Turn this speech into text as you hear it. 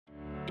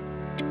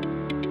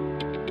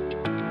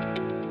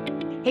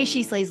Hey,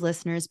 She Slays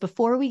listeners,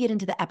 before we get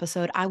into the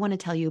episode, I want to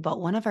tell you about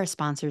one of our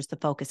sponsors, the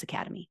Focus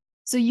Academy.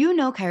 So you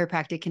know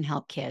chiropractic can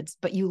help kids,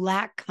 but you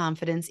lack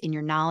confidence in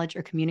your knowledge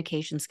or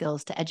communication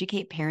skills to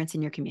educate parents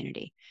in your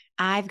community.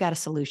 I've got a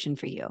solution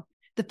for you.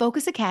 The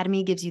Focus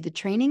Academy gives you the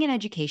training and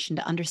education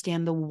to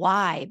understand the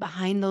why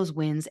behind those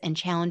wins and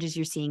challenges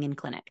you're seeing in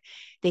clinic.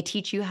 They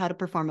teach you how to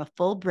perform a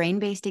full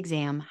brain-based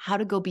exam, how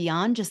to go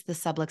beyond just the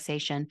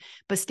subluxation,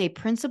 but stay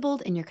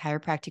principled in your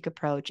chiropractic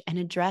approach and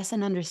address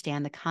and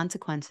understand the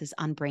consequences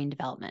on brain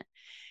development.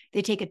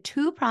 They take a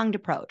two-pronged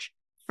approach.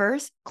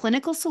 First,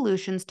 clinical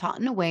solutions taught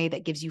in a way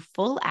that gives you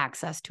full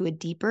access to a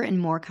deeper and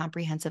more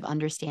comprehensive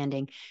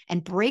understanding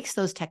and breaks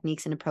those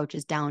techniques and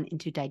approaches down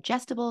into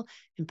digestible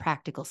and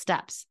practical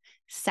steps.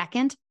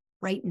 Second,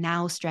 right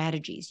now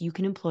strategies you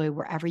can employ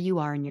wherever you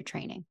are in your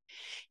training.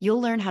 You'll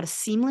learn how to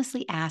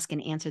seamlessly ask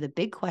and answer the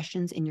big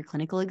questions in your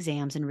clinical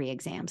exams and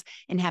re-exams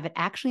and have it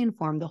actually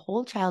inform the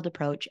whole child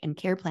approach and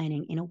care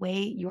planning in a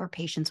way your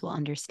patients will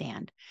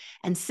understand.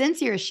 And since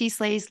you're a She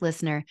Slays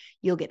listener,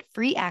 you'll get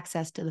free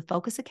access to the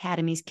Focus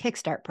Academy's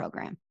Kickstart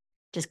program.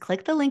 Just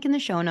click the link in the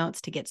show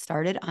notes to get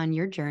started on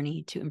your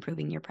journey to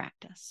improving your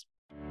practice.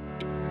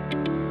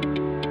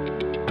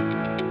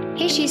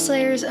 Hey, She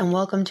Slayers, and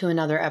welcome to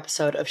another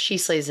episode of She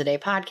Slays a Day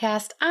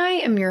podcast. I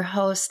am your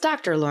host,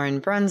 Dr.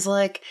 Lauren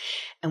Brunslick,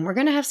 and we're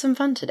going to have some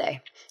fun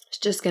today. It's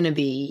just going to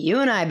be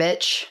you and I,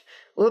 bitch.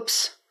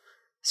 Whoops.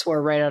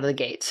 Swore right out of the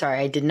gate. Sorry,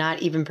 I did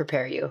not even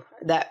prepare you.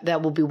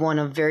 That will be one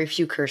of very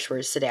few curse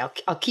words today.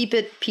 I'll keep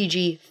it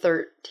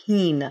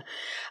PG-13.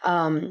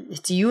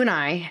 It's you and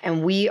I,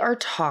 and we are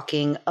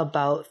talking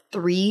about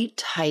 3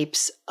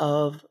 types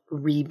of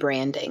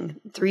rebranding,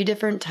 3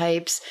 different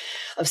types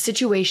of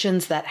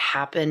situations that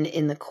happen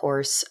in the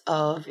course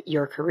of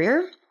your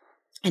career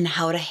and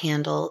how to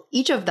handle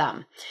each of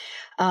them.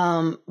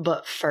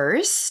 But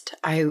first,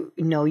 I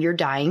know you're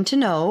dying to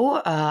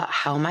know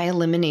how my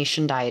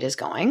elimination diet is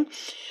going.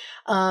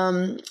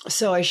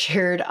 So I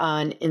shared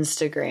on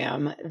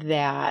Instagram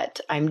that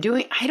I'm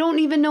doing, I don't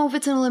even know if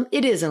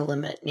it is an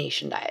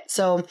elimination diet.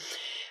 So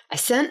I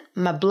sent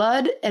my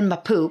blood and my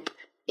poop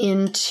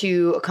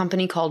into a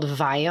company called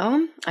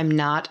Viome. I'm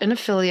not an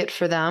affiliate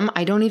for them.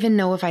 I don't even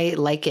know if I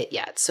like it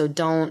yet. So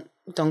don't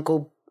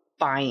go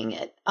buying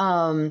it.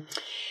 But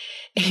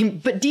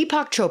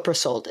Deepak Chopra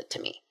sold it to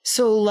me.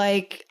 So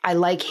I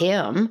like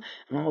him.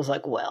 And I was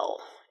like,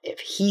 well, if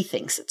he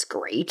thinks it's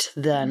great,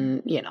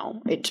 then,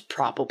 it's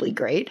probably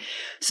great.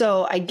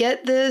 So I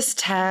get this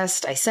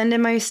test. I send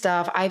in my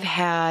stuff. I've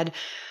had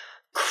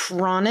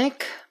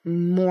chronic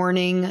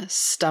morning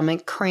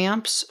stomach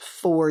cramps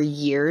for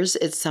years.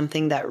 It's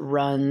something that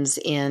runs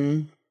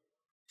in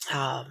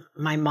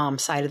my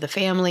mom's side of the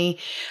family.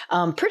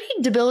 Pretty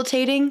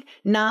debilitating,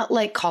 not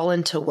like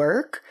calling to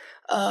work,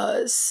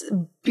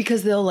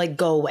 because they'll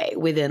go away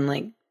within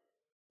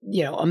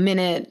a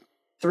minute,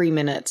 3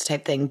 minutes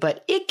type thing,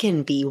 but it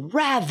can be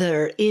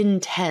rather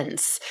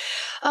intense.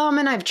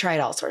 And I've tried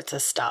all sorts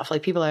of stuff.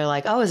 People are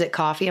like, oh, is it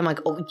coffee? I'm like,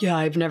 oh yeah,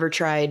 I've never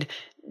tried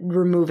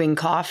removing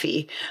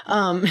coffee.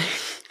 I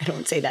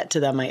don't say that to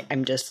them.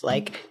 I'm just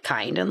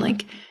kind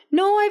and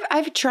no,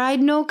 I've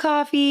tried no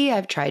coffee.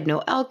 I've tried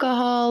no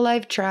alcohol.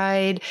 I've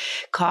tried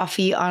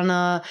coffee on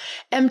a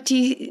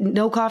empty,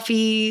 no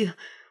coffee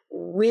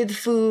with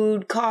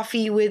food,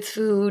 coffee with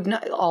food,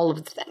 all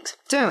of the things.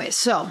 So anyway,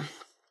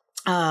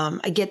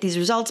 I get these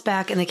results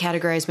back and they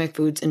categorize my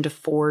foods into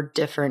 4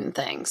 different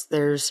things.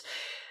 There's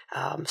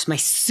my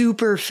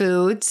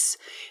superfoods,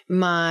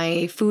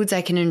 my foods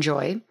I can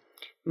enjoy,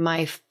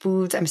 my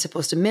foods I'm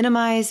supposed to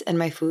minimize, and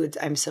my foods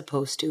I'm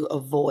supposed to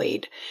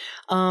avoid.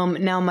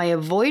 Now my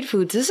avoid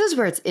foods, this is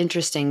where it's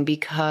interesting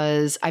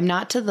because I'm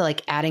not to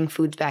the adding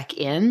foods back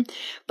in,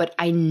 but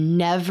I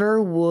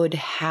never would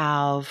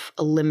have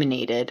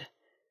eliminated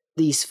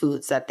these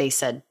foods that they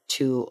said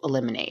to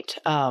eliminate.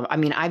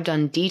 I've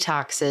done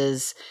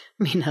detoxes.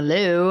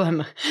 Hello,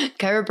 I'm a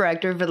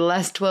chiropractor for the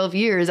last 12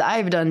 years.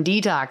 I've done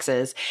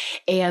detoxes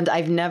and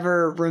I've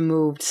never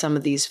removed some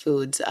of these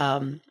foods.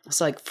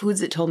 So foods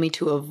that told me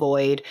to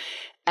avoid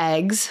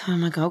eggs.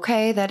 I'm like,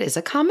 okay, that is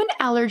a common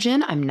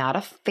allergen. I'm not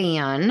a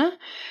fan.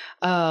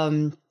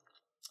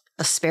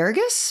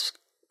 Asparagus,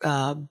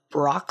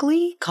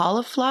 broccoli,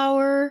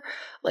 cauliflower,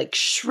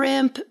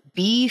 shrimp,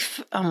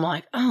 beef. I'm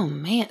like, oh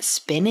man,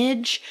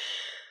 spinach.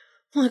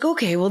 I'm like,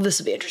 okay, well, this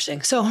will be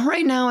interesting. So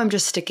right now I'm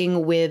just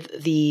sticking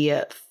with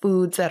the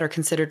foods that are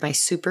considered my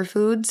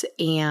superfoods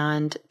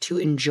and to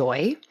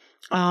enjoy.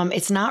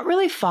 It's not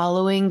really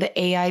following the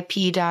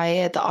AIP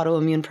diet, the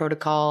autoimmune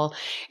protocol.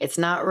 It's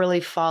not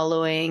really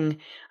following,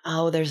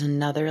 there's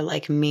another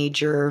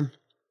major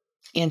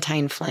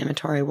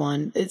anti-inflammatory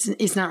one.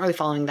 It's not really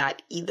following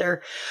that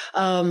either.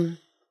 But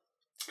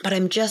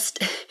I'm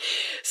just,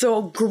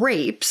 so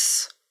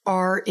grapes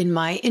are in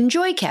my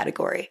enjoy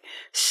category.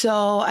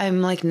 So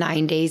I'm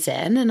 9 days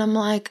in and I'm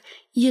like,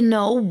 you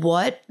know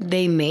what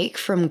they make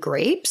from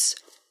grapes?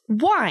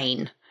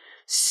 Wine.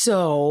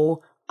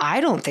 So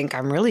I don't think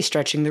I'm really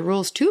stretching the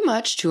rules too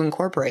much to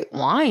incorporate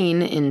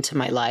wine into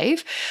my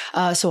life.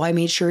 So I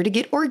made sure to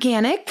get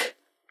organic.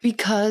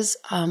 because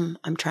I'm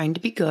trying to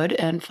be good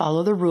and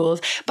follow the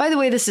rules. By the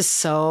way, this is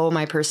so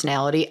my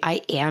personality.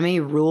 I am a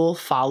rule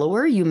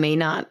follower. You may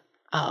not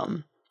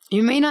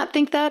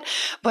think that,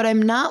 but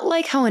I'm not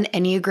like how an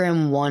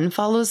Enneagram 1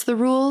 follows the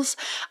rules.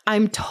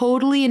 I'm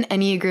totally an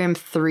Enneagram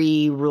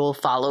 3 rule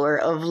follower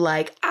of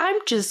like, I'm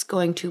just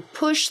going to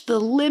push the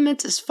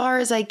limits as far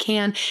as I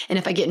can. And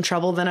if I get in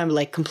trouble, then I'm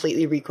like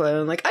completely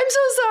recoiling. Like, I'm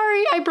so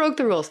sorry, I broke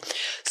the rules.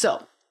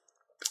 So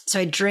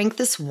I drank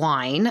this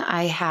wine.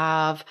 I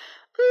have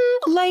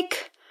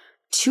like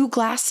 2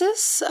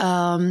 glasses,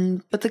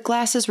 but the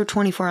glasses were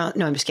 24 ounce.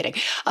 No, I'm just kidding.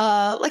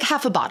 Like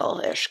half a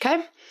bottle-ish,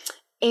 okay?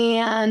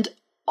 And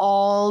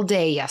all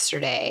day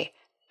yesterday,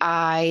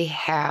 I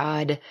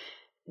had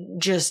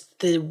just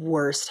the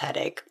worst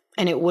headache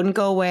and it wouldn't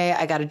go away.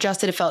 I got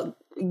adjusted. It felt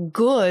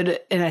good.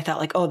 And I thought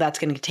like, oh, that's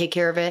going to take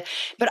care of it.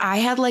 But I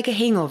had like a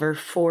hangover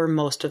for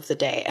most of the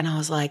day. And I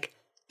was like,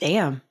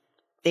 damn,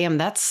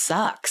 that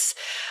sucks.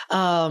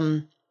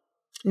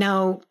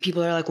 Now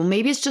people are like, well,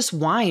 maybe it's just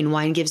wine.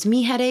 Wine gives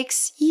me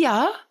headaches.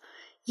 Yeah,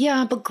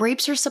 but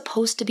grapes are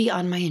supposed to be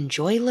on my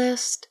enjoy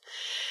list.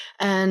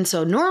 And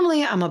so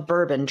normally I'm a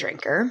bourbon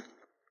drinker,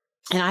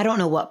 and I don't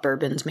know what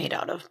bourbon's made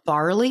out of.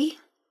 Barley,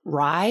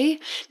 rye.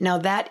 Now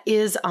that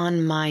is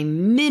on my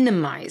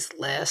minimized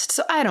list.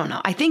 So I don't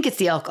know. I think it's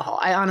the alcohol.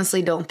 I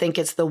honestly don't think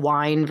it's the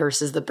wine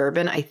versus the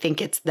bourbon. I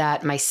think it's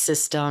that my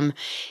system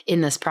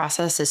in this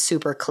process is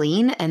super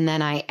clean. And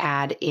then I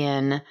add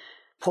in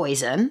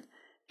poison.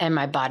 And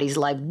my body's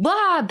like,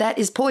 bah, that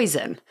is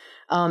poison,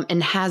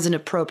 and has an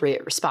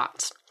appropriate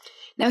response.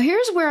 Now,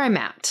 here's where I'm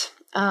at.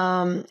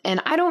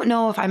 And I don't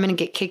know if I'm going to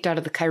get kicked out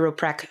of the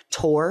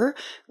chiropractor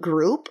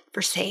group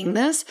for saying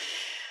this,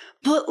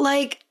 but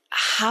like,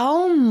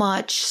 how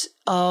much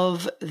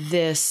of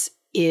this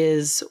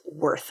is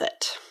worth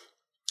it?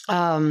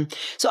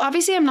 So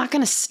obviously I'm not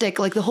going to stick,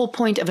 like the whole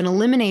point of an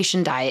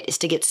elimination diet is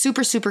to get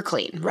super, super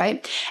clean,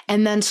 right?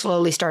 And then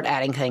slowly start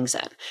adding things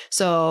in.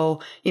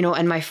 So,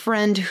 and my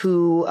friend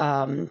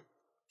who,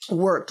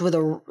 worked with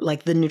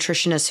the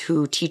nutritionist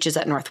who teaches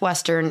at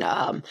Northwestern,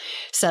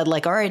 said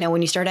like, all right, now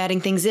when you start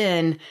adding things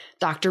in,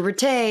 Dr.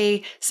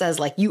 Rattay says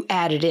like you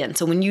add it in.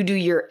 So when you do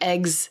your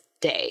eggs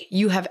day,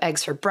 you have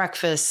eggs for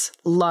breakfast,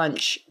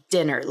 lunch,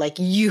 dinner, like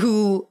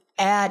you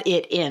add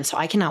it in. So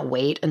I cannot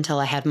wait until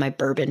I have my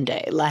bourbon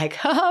day. Like,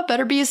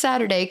 better be a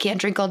Saturday. Can't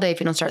drink all day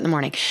if you don't start in the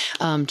morning.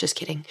 Just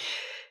kidding.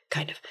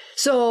 Kind of.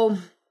 So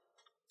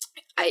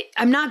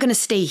I'm not going to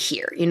stay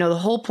here. The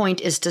whole point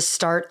is to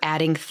start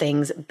adding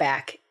things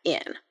back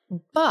in.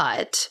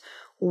 But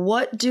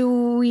what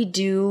do we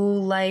do?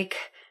 Like,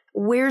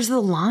 where's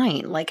the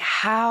line? Like,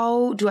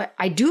 how do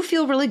I do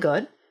feel really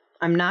good.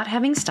 I'm not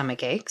having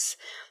stomach aches,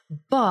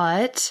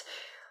 but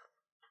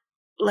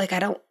like, I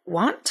don't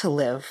want to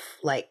live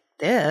like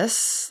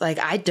this. Like,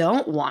 I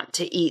don't want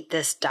to eat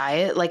this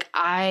diet. Like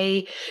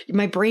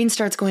my brain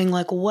starts going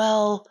like,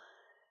 well,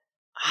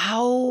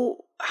 how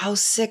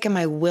sick am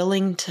I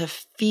willing to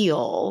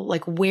feel?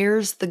 Like,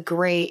 where's the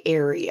gray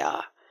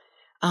area?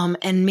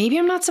 And maybe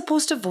I'm not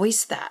supposed to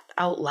voice that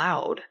out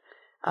loud.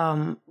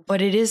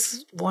 But it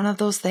is one of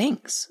those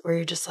things where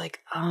you're just like,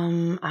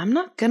 I'm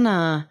not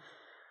gonna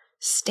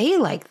stay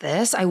like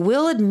this. I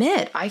will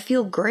admit I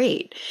feel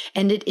great.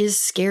 And it is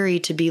scary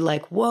to be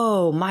like,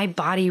 whoa, my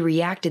body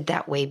reacted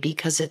that way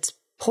because it's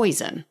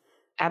poison,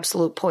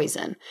 absolute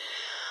poison.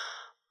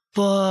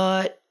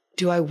 But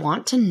do I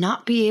want to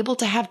not be able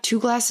to have 2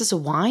 glasses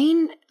of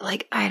wine?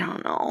 Like, I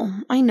don't know.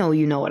 I know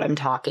you know what I'm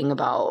talking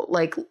about.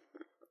 Like,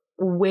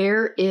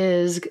 where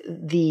is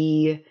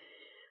the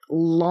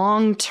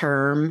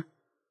long-term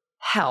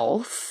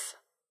health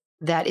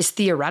that is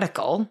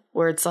theoretical,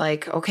 where it's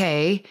like,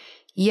 okay,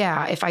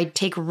 yeah, if I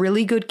take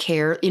really good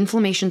care,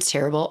 inflammation's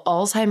terrible,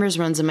 Alzheimer's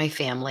runs in my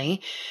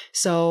family.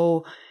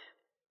 So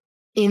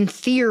in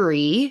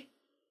theory,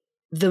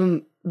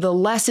 the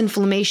less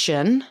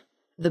inflammation,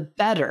 the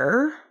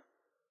better.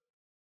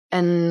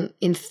 And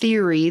in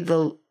theory,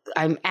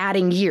 I'm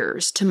adding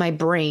years to my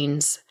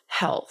brain's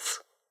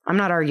health. I'm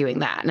not arguing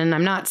that. And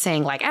I'm not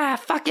saying like,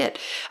 fuck it.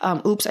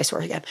 Oops, I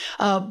swear again.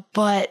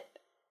 But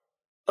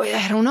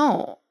I don't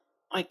know.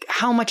 Like,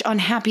 how much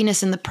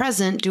unhappiness in the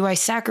present do I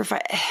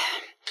sacrifice?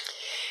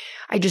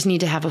 I just need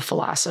to have a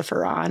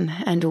philosopher on,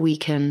 and we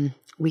can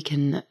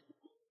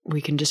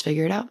just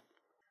figure it out.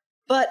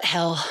 But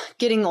hell,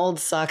 getting old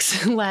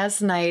sucks.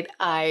 Last night,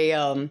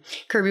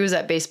 Kirby was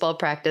at baseball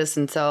practice,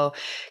 and so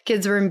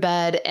kids were in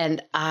bed,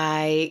 and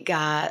I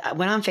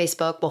went on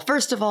Facebook. Well,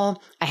 first of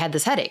all, I had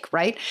this headache,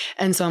 right?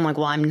 And so I'm like,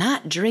 well, I'm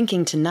not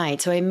drinking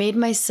tonight. So I made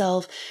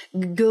myself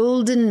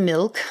golden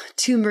milk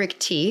turmeric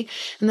tea,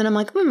 and then I'm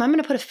like, I'm going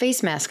to put a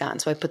face mask on.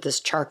 So I put this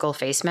charcoal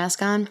face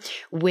mask on,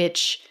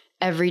 which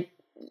every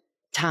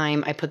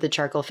time I put the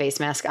charcoal face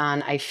mask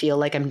on, I feel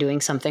like I'm doing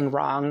something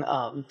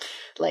wrong.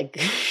 Like,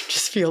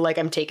 just feel like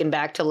I'm taken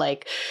back to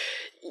like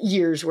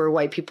years where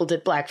white people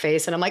did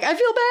blackface, and I'm like, I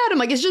feel bad. I'm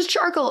like, it's just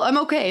charcoal. I'm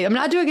okay. I'm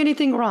not doing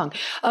anything wrong.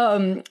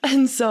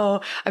 And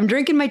so I'm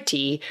drinking my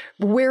tea,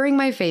 wearing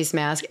my face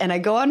mask, and I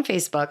go on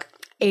Facebook,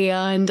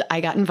 And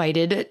I got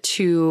invited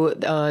to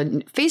a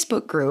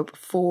Facebook group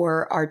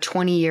for our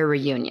 20-year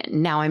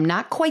reunion. Now, I'm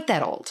not quite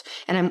that old,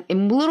 and I'm a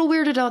little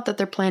weirded out that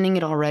they're planning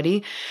it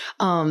already,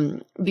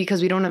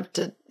 because we don't have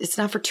to, it's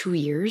not for 2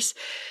 years.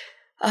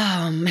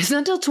 It's not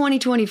until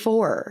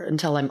 2024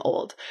 until I'm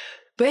old.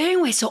 But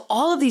anyway, so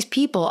all of these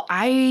people,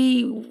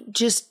 I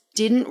just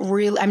didn't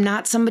really, I'm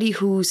not somebody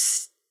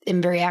who's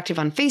very active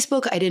on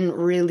Facebook. I didn't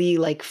really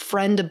like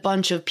friend a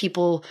bunch of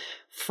people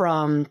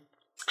from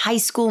high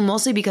school,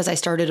 mostly because I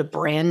started a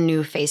brand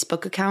new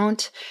Facebook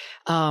account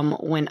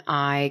when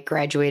I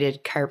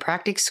graduated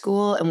chiropractic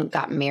school and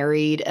got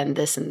married and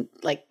this, and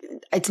like,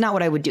 it's not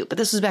what I would do, but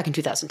this was back in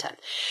 2010.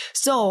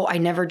 So I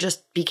never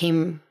just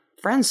became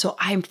friends. So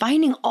I'm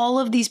finding all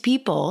of these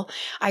people.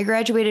 I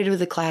graduated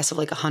with a class of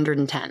like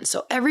 110.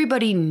 So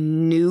everybody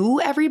knew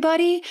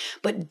everybody,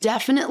 but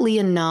definitely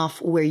enough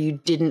where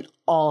you didn't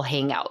all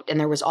hang out. And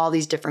there was all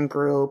these different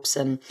groups,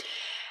 and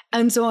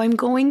so I'm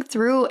going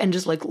through and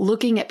just like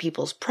looking at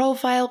people's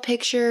profile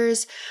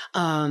pictures,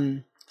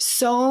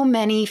 so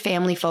many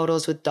family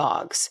photos with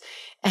dogs.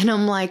 And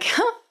I'm like,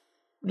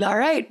 all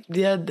right,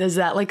 yeah, is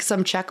that like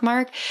some check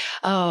mark?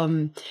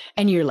 And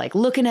you're like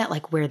looking at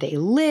like where they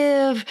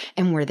live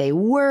and where they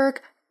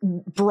work.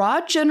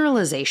 Broad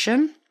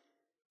generalization,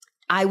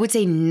 I would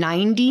say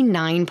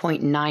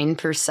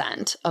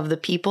 99.9% of the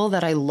people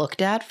that I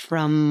looked at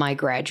from my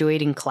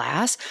graduating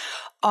class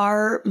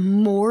are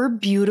more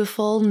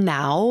beautiful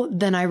now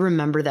than I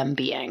remember them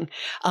being.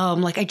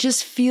 Like I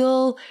just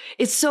feel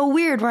it's so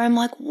weird where I'm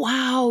like,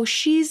 wow,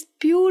 she's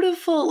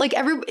beautiful. Like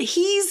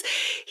he's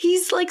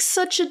like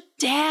such a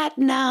dad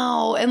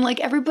now. And like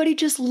everybody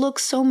just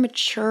looks so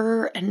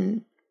mature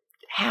and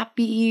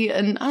happy.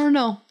 And I don't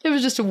know. It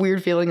was just a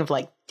weird feeling of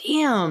like,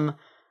 damn,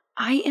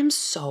 I am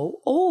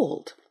so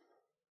old.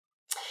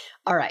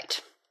 All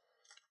right.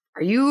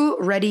 Are you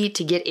ready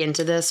to get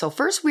into this? So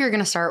first, we are going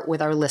to start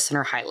with our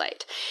listener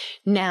highlight.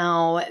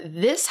 Now,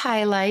 this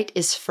highlight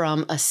is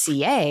from a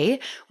CA,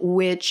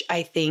 which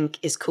I think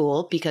is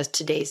cool because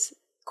today's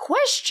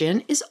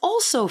question is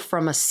also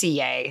from a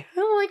CA.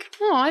 I'm like,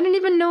 oh, I didn't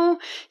even know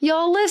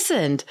y'all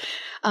listened.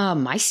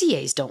 My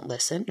CAs don't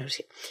listen. No,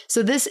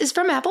 so this is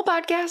from Apple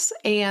Podcasts,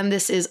 and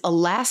this is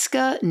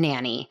Alaska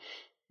Nanny.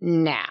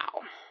 Now,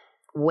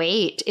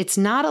 wait, it's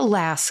not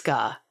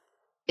Alaska.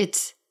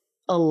 It's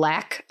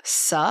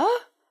Alexa?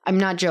 I'm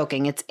not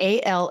joking. It's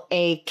Alaksa.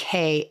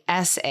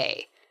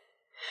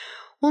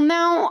 Well,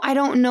 now I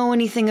don't know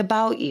anything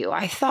about you.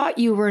 I thought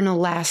you were an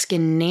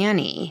Alaskan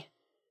nanny.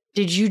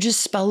 Did you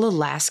just spell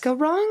Alaska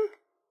wrong?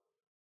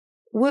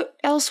 What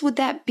else would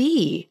that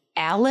be?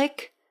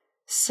 Alex?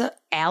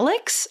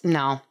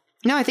 No,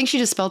 I think she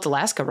just spelled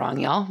Alaska wrong,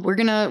 y'all.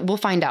 We'll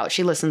find out.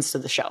 She listens to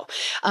the show.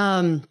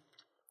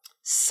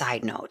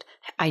 Side note,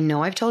 I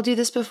know I've told you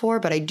this before,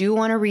 but I do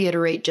want to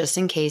reiterate just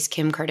in case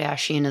Kim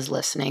Kardashian is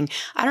listening.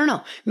 I don't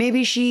know.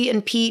 Maybe she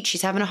and Pete,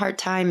 she's having a hard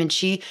time, and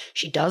she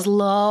does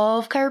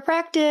love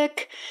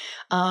chiropractic.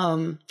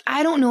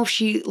 I don't know if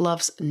she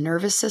loves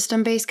nervous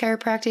system based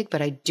chiropractic,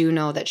 but I do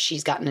know that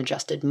she's gotten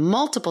adjusted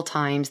multiple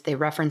times. They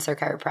reference their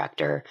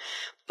chiropractor,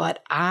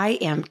 but I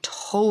am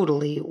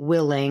totally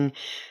willing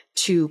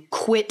to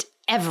quit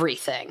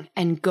everything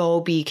and go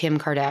be Kim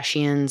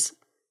Kardashian's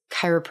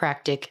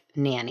chiropractic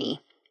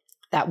nanny.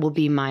 That will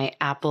be my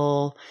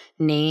Apple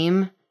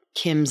name,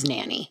 Kim's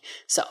Nanny.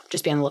 So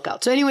just be on the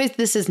lookout. So anyways,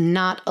 this is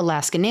not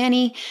Alaska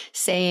Nanny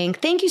saying,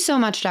 thank you so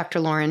much, Dr.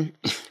 Lauren.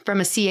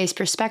 From a CA's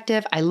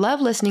perspective, I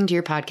love listening to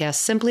your podcast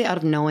simply out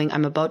of knowing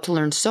I'm about to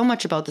learn so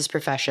much about this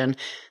profession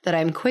that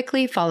I'm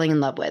quickly falling in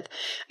love with.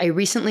 I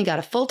recently got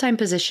a full-time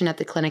position at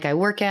the clinic I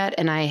work at,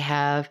 and I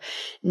have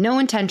no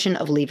intention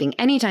of leaving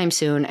anytime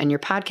soon, and your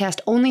podcast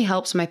only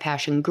helps my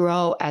passion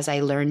grow as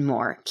I learn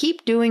more.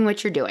 Keep doing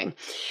what you're doing.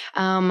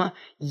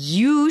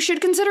 You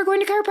should consider going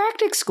to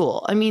chiropractic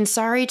school. I mean,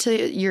 sorry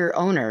to your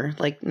owner,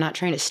 like not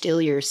trying to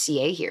steal your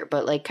CA here,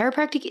 but like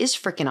chiropractic is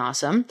freaking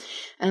awesome.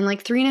 And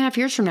like 3.5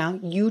 years from now,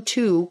 you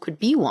too could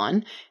be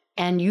one,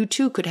 and you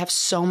too could have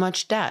so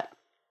much debt.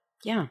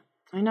 Yeah,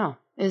 I know.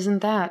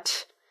 Isn't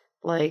that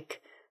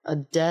like a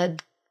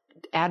dead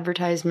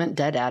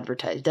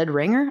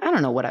ringer? I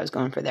don't know what I was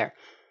going for there.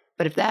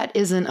 But if that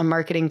isn't a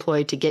marketing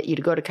ploy to get you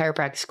to go to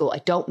chiropractic school,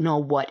 I don't know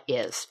what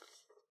is.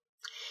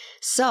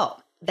 So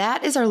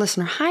that is our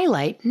listener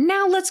highlight.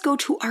 Now let's go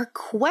to our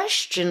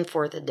question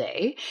for the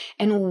day,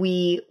 and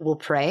we will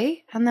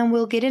pray, and then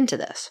we'll get into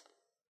this.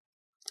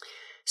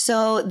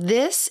 So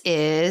this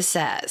is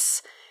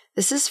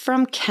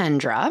from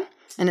Kendra,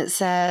 and it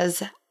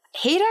says,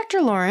 hey,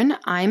 Dr. Lauren,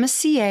 I'm a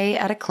CA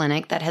at a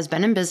clinic that has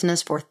been in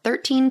business for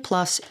 13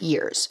 plus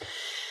years.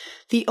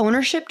 The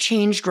ownership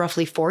changed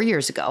roughly 4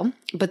 years ago,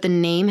 but the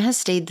name has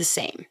stayed the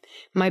same.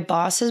 My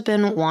boss has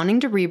been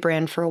wanting to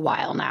rebrand for a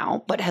while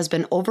now, but has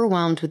been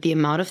overwhelmed with the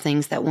amount of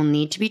things that will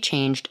need to be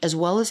changed, as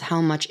well as how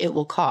much it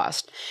will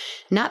cost,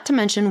 not to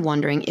mention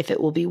wondering if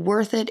it will be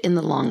worth it in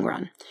the long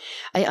run.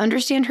 I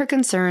understand her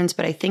concerns,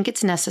 but I think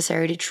it's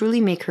necessary to truly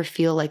make her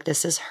feel like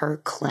this is her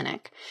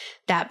clinic.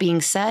 That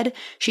being said,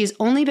 she has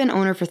only been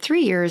owner for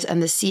 3 years,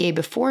 and the CA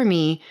before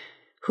me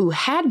who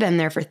had been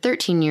there for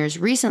 13 years,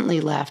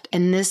 recently left,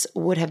 and this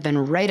would have been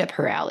right up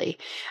her alley.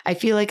 I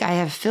feel like I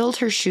have filled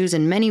her shoes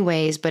in many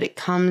ways, but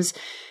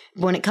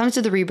when it comes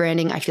to the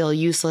rebranding, I feel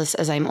useless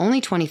as I'm only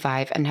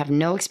 25 and have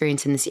no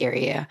experience in this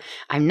area.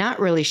 I'm not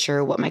really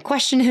sure what my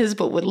question is,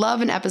 but would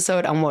love an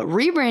episode on what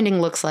rebranding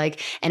looks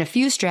like and a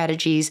few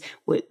strategies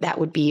that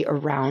would be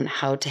around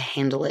how to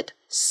handle it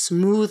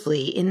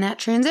smoothly in that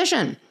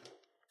transition.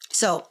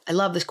 So I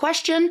love this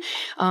question.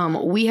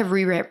 We have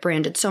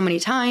rebranded so many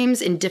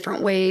times in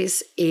different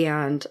ways,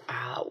 and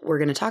we're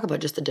going to talk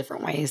about just the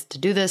different ways to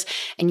do this.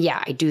 And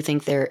yeah, I do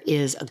think there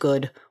is a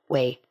good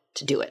way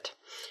to do it.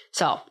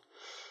 So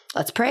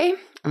let's pray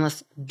and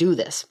let's do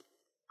this.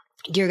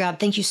 Dear God,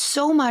 thank you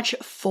so much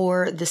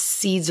for the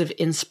seeds of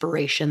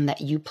inspiration that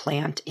you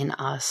plant in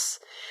us,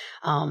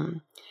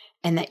 and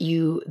that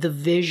the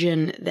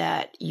vision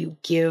that you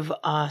give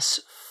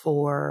us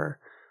for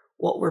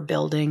what we're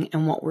building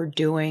and what we're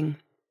doing.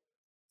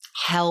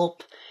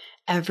 Help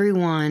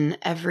everyone,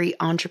 every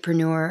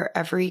entrepreneur,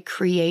 every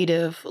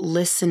creative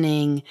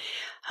listening,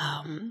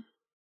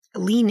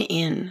 lean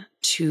in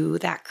to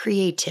that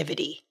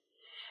creativity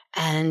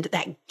and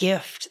that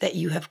gift that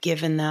you have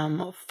given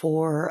them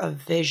for a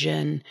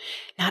vision.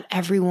 Not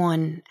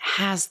everyone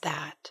has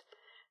that.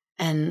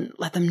 And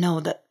let them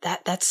know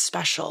that's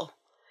special.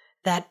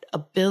 That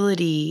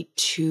ability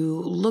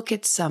to look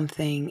at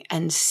something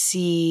and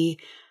see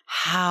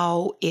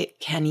how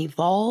it can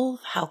evolve,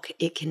 how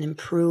it can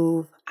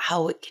improve,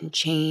 how it can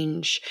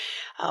change.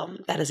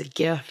 That is a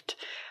gift.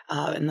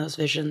 And those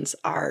visions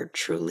are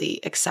truly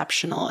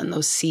exceptional, and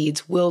those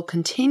seeds will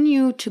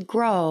continue to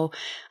grow.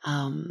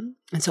 And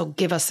so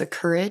give us the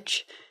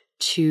courage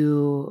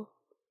to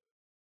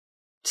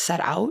set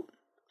out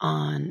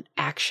on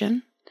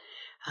action,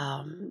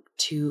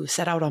 to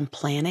set out on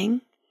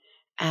planning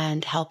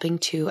and helping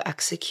to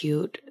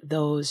execute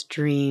those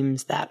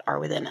dreams that are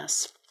within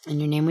us. In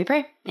your name we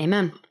pray.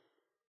 Amen.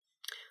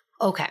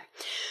 Okay.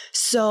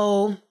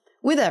 So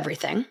with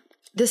everything,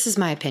 this is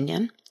my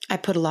opinion. I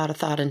put a lot of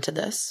thought into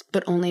this,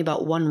 but only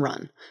about one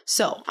run.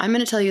 So I'm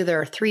going to tell you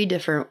there are 3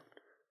 different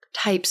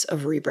types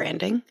of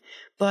rebranding,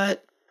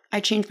 but I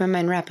changed my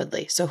mind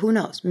rapidly. So who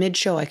knows?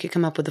 Mid-show, I could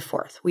come up with a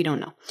 4th. We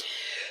don't know.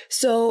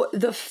 So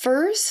the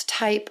first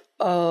type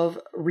of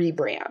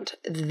rebrand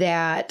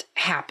that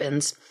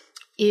happens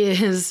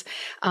is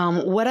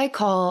what I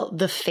call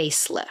the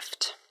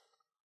facelift.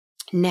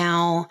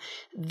 Now,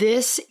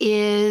 this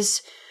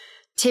is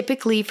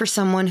typically for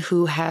someone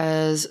who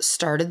has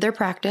started their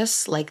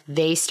practice, like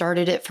they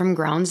started it from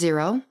ground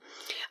zero,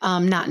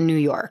 not in New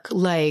York,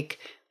 like,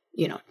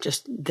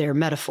 just their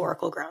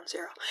metaphorical ground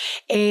zero.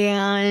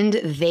 And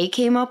they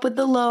came up with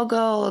the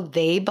logo,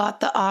 they bought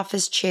the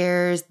office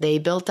chairs, they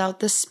built out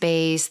the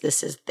space.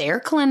 This is their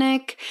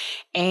clinic.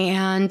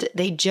 And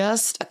they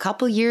just a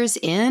couple years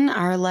in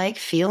are like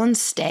feeling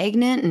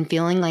stagnant and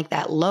feeling like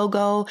that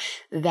logo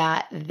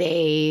that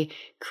they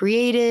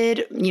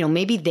created,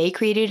 maybe they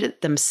created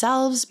it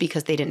themselves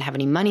because they didn't have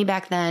any money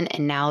back then.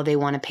 And now they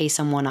want to pay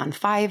someone on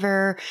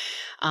Fiverr.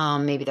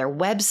 Maybe their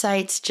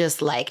website's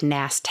just like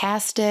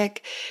nastastic.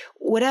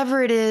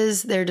 Whatever it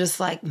is, they're just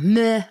like,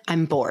 meh,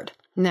 I'm bored.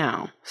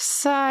 Now,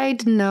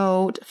 side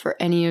note for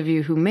any of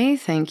you who may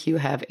think you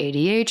have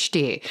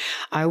ADHD,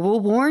 I will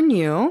warn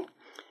you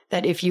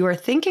that if you are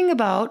thinking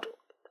about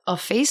a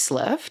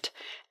facelift,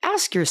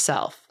 ask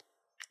yourself,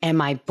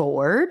 am I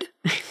bored?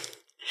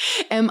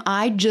 Am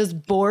I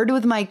just bored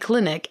with my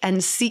clinic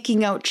and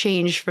seeking out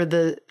change for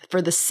the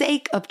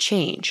sake of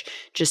change?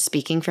 Just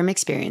speaking from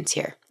experience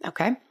here,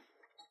 okay?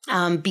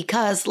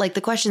 Because like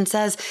the question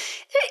says,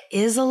 it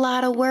is a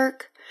lot of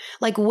work.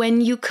 Like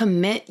when you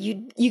commit,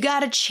 you got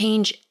to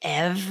change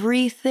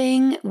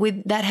everything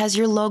that has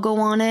your logo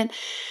on it,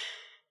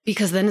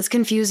 because then it's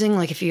confusing.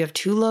 Like if you have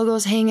 2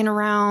 logos hanging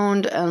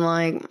around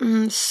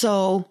and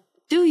so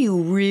do you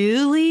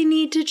really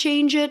need to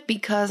change it?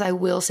 Because I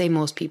will say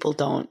most people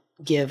don't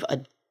give a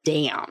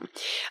damn.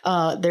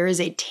 There is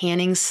a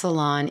tanning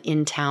salon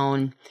in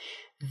town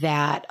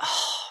that,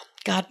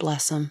 God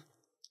bless them.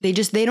 They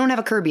don't have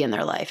a Kirby in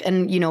their life.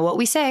 And you know what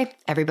we say?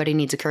 Everybody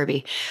needs a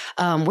Kirby.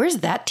 Where's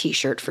that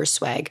t-shirt for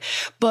swag?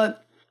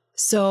 But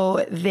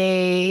so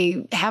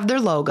they have their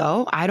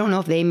logo. I don't know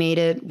if they made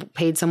it,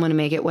 paid someone to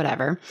make it,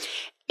 whatever.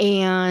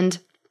 And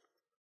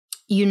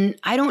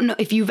I don't know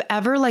if you've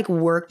ever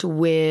worked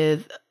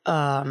with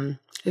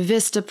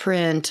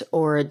Vistaprint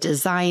or a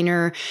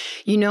designer.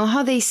 You know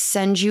how they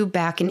send you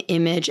back an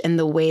image and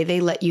the way they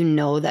let you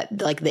know that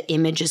the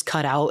image is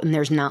cut out and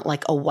there's not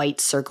a white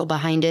circle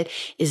behind it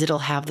is it'll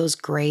have those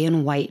gray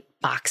and white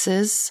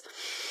boxes.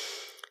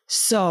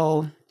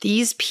 So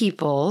these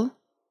people,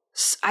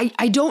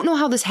 I don't know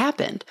how this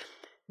happened.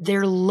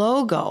 Their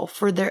logo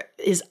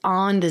is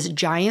on this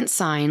giant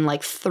sign,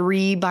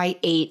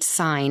 3x8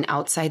 sign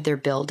outside their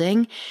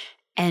building,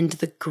 and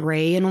the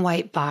gray and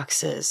white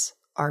boxes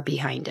are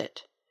behind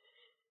it.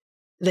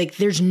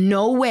 There's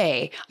no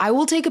way. I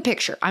will take a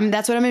picture.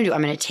 That's what I'm going to do.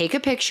 I'm going to take a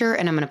picture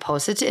and I'm going to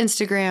post it to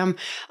Instagram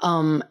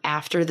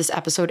after this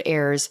episode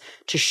airs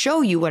to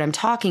show you what I'm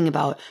talking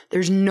about.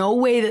 There's no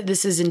way that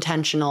this is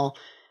intentional.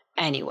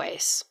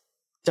 Anyways,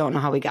 don't know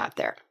how we got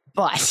there,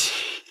 but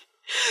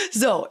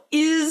so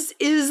is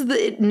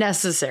it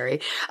necessary?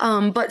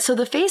 But so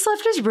the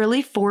facelift is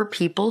really for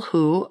people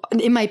who,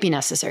 it might be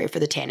necessary for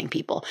the tanning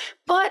people,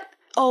 but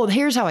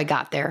here's how I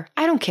got there.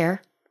 I don't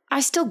care.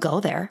 I still go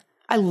there.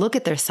 I look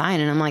at their sign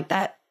and I'm like,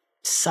 that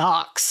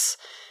sucks.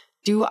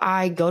 Do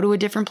I go to a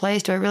different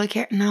place? Do I really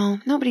care? No,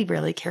 nobody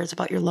really cares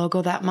about your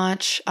logo that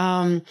much.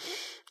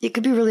 It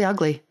could be really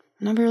ugly.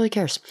 Nobody really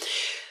cares.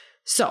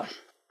 So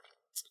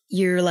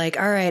you're like,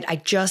 all right, I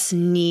just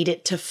need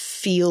it to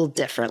feel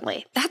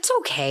differently. That's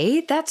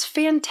okay. That's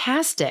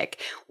fantastic.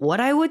 What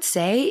I would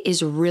say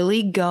is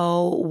really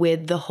go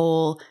with the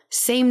whole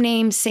same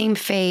name, same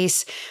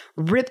face,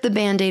 rip the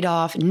Band-Aid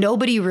off.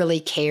 Nobody really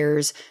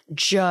cares.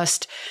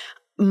 Just,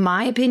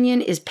 my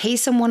opinion is pay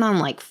someone on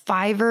like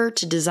Fiverr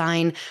to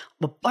design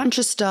a bunch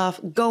of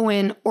stuff, go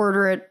in,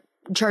 order it,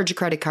 charge a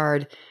credit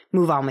card,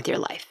 move on with your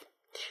life.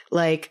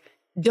 Like,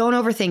 don't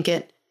overthink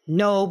it.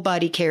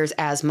 Nobody cares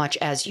as much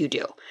as you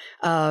do.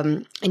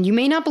 And you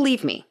may not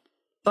believe me,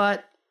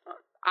 but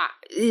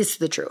it's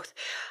the truth.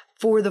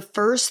 For the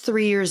first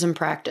 3 years in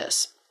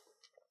practice,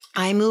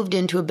 I moved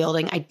into a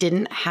building. I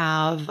didn't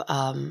have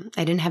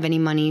any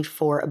money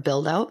for a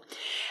build out.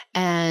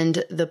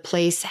 And the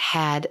place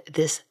had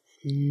this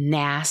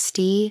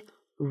nasty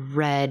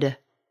red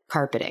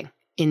carpeting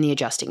in the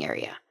adjusting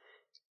area.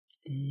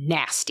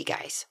 Nasty,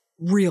 guys.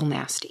 Real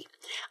nasty.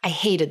 I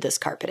hated this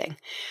carpeting.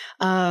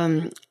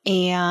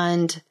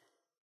 And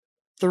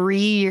 3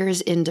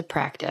 years into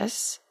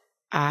practice,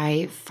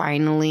 I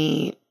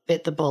finally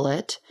bit the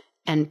bullet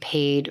and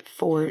paid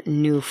for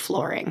new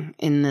flooring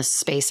in this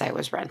space I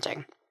was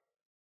renting.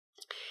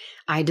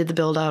 I did the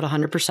build out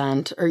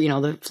 100%, or,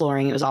 the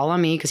flooring. It was all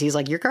on me because he's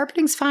like, your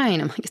carpeting's fine.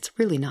 I'm like, it's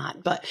really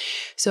not. But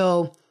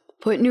so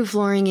put new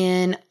flooring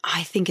in.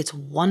 I think it's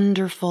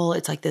wonderful.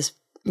 It's like this,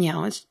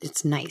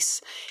 it's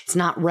nice. It's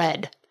not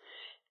red.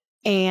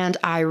 And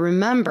I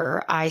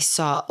remember I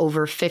saw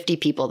over 50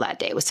 people that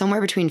day. It was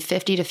somewhere between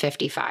 50 to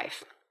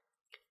 55.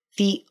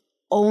 The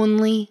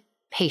only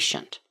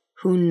patient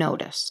who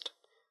noticed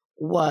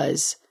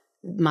was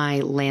my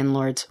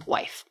landlord's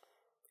wife.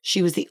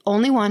 She was the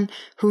only one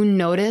who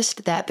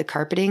noticed that the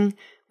carpeting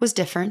was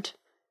different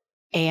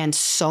and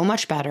so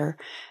much better.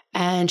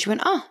 And she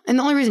went, and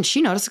the only reason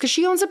she noticed is because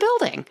she owns a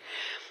building.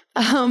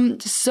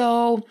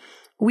 So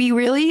we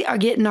really are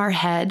getting our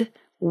head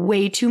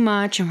way too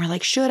much. And we're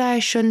like, should I,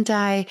 shouldn't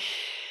I?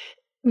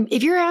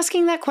 If you're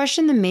asking that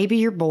question, then maybe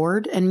you're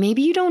bored and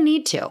maybe you don't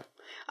need to.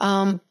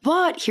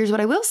 But here's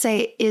what I will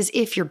say is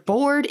if you're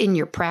bored in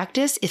your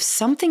practice, if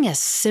something as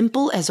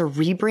simple as a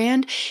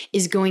rebrand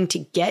is going to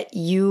get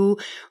you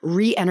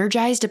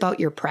re-energized about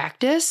your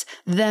practice,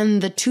 then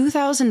the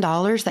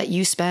 $2,000 that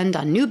you spend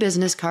on new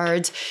business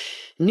cards,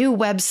 new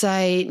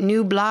website,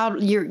 new blah,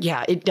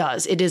 it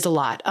does. It is a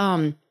lot.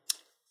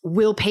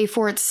 Will pay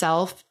for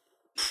itself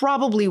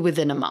probably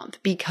within a month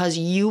because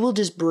you will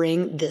just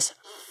bring this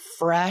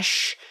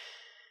fresh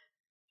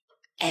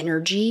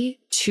energy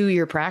to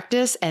your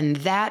practice and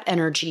that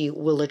energy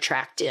will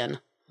attract in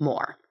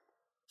more.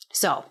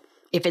 So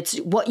if it's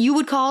what you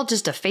would call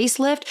just a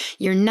facelift,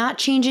 you're not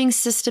changing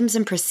systems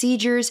and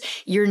procedures.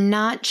 You're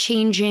not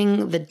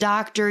changing the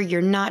doctor.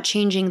 You're not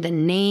changing the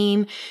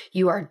name.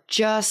 You are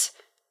just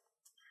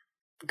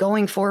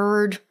going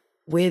forward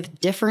with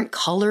different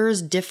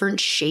colors, different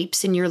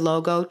shapes in your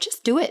logo.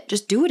 Just do it.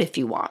 Just do it if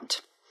you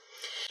want.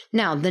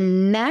 Now, the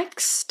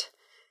next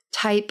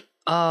type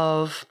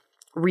of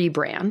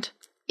rebrand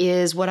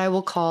is what I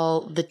will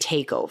call the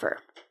takeover.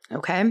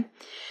 Okay?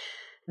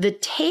 The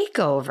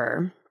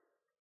takeover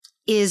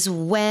is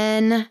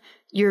when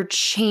you're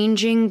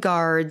changing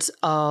guards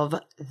of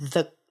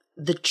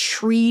the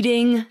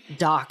treating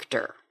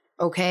doctor.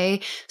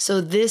 Okay?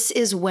 So this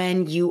is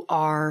when you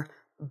are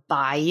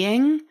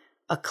buying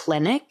a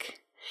clinic.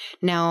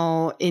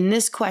 Now, in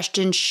this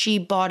question, she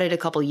bought it a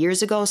couple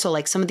years ago. So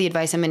like some of the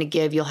advice I'm going to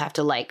give, you'll have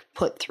to like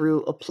put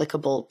through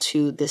applicable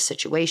to this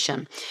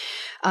situation.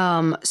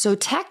 So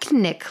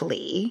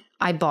technically,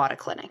 I bought a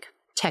clinic.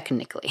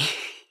 Technically.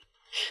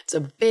 It's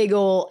a big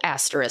old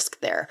asterisk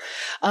there.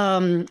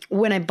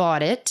 When I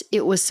bought it,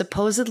 it was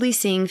supposedly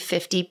seeing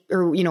 50,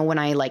 or, when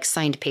I like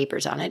signed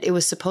papers on it, it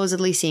was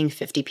supposedly seeing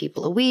 50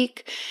 people a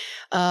week.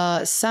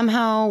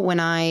 Somehow when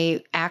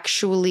I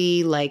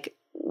actually like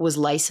was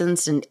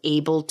licensed and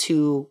able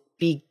to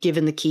be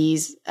given the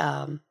keys,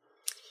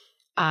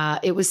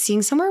 it was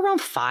seeing somewhere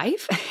around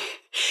 5.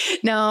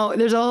 Now,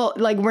 there's all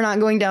like, we're not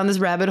going down this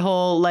rabbit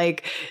hole.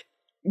 Like,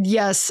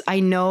 yes, I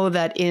know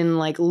that in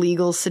like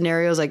legal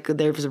scenarios, like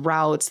there's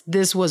routes.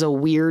 This was a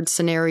weird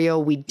scenario.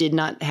 We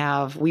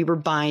were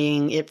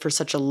buying it for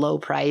such a low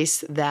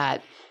price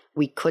that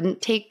we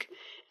couldn't take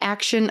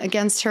action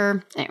against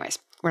her. Anyways,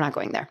 we're not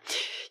going there.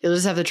 You'll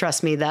just have to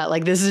trust me that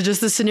like this is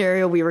just the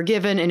scenario we were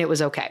given and it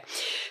was okay.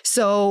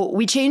 So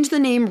we changed the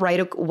name right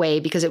away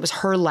because it was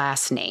her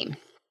last name.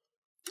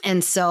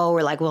 And so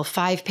we're like, well,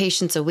 5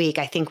 patients a week,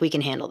 I think we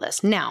can handle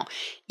this. Now,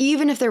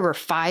 even if there were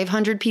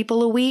 500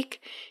 people a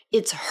week,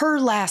 it's her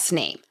last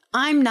name.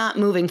 I'm not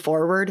moving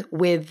forward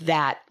with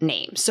that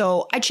name.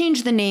 So I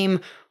changed the name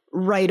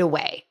right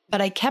away,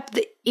 but I kept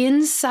the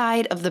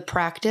inside of the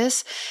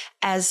practice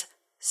as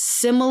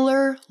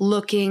similar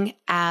looking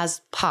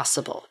as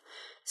possible.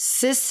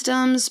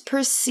 Systems,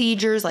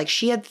 procedures, like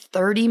she had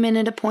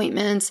 30-minute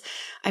appointments.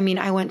 I mean,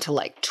 I went to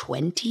like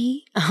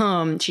 20.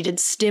 She did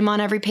stim on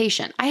every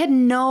patient. I had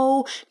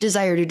no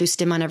desire to do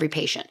stim on every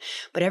patient,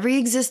 but every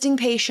existing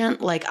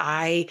patient, like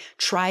I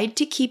tried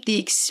to keep the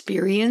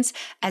experience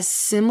as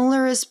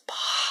similar as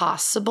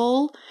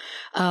possible,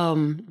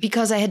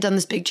 because I had done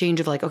this big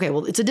change of like, okay,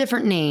 well, it's a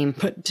different name,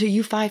 but to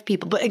you 5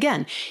 people. But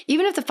again,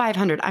 even if the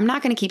 500, I'm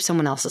not going to keep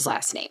someone else's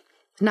last name.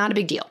 Not a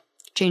big deal.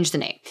 Change the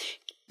name.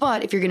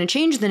 But if you're going to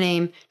change the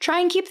name, try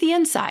and keep the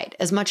inside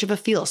as much of a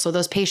feel. So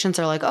those patients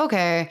are like,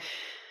 okay,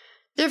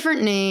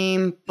 different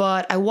name,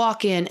 but I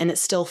walk in and it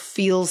still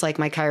feels like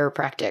my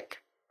chiropractic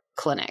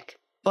clinic,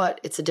 but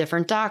it's a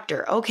different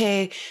doctor.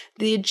 Okay,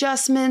 the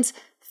adjustments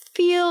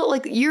feel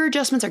like your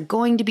adjustments are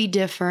going to be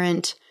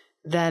different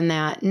than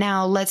that.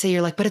 Now, let's say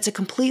you're like, but it's a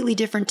completely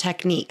different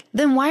technique.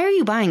 Then why are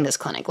you buying this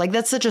clinic? Like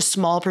that's such a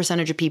small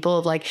percentage of people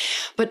of like,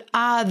 but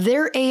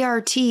they're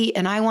ART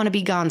and I want to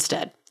be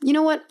Gonstead. You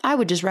know what? I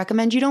would just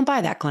recommend you don't buy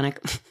that clinic.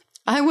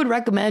 I would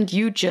recommend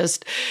you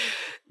just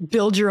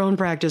build your own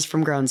practice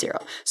from ground zero.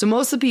 So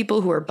most of the people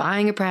who are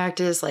buying a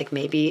practice, like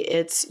maybe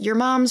it's your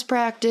mom's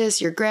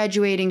practice, you're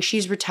graduating,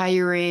 she's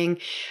retiring,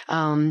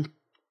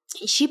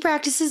 she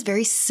practices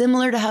very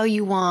similar to how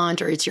you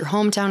want, or it's your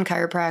hometown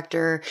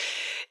chiropractor.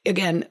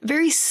 Again,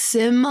 very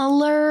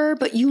similar,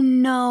 but you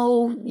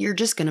know you're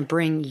just going to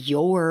bring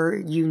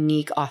your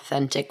unique,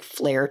 authentic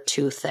flair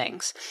to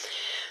things.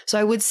 So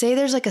I would say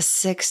there's like a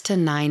 6 to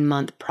 9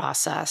 month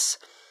process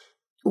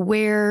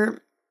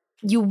where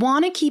you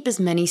want to keep as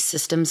many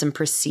systems and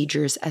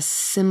procedures as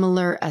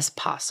similar as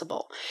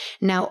possible.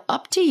 Now,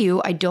 up to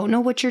you. I don't know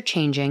what you're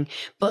changing,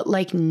 but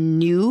like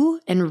new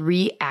and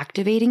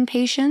reactivating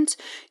patients,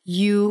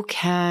 you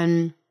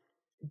can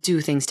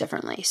do things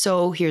differently.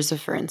 So here's a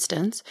for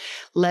instance.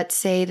 Let's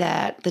say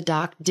that the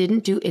doc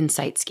didn't do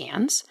insight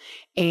scans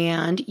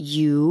and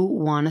you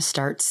want to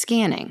start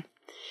scanning.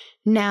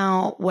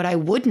 Now, what I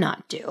would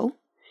not do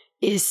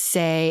is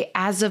say,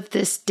 as of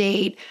this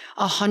date,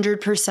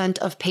 100%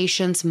 of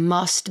patients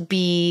must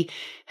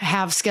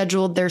have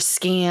scheduled their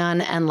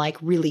scan and like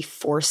really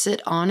force it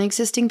on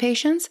existing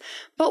patients.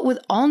 But with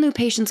all new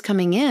patients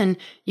coming in,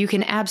 you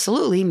can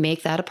absolutely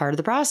make that a part of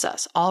the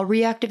process. All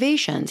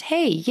reactivations.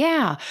 Hey,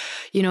 yeah,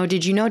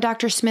 did you know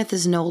Dr. Smith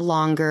is no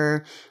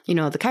longer, the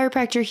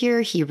chiropractor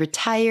here? He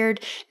retired.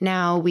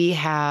 Now we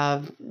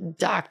have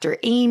Dr.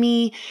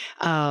 Amy.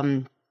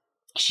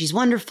 She's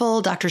wonderful.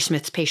 Dr.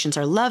 Smith's patients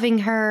are loving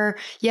her.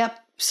 Yep.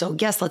 So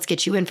yes, let's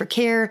get you in for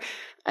care.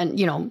 And,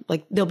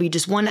 there'll be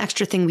just one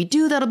extra thing we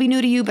do that'll be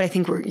new to you, but I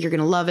think you're going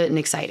to love it and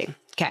exciting.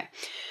 Okay.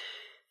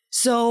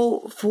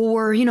 So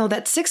for,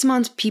 that 6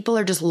 months, people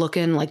are just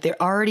looking like they're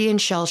already in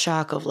shell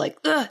shock of like,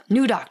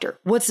 new doctor.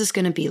 What's this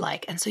going to be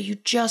like? And so you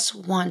just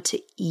want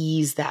to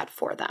ease that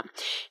for them.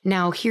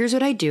 Now, here's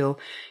what I do.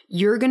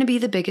 You're going to be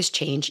the biggest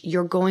change.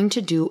 You're going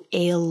to do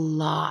a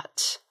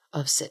lot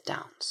of sit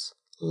downs.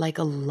 Like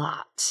a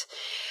lot.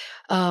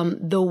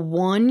 The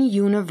one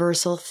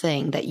universal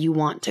thing that you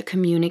want to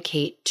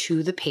communicate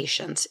to the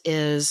patients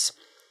is,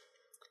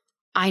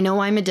 I know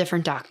I'm a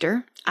different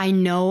doctor. I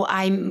know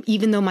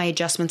even though my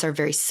adjustments are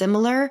very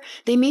similar,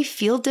 they may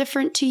feel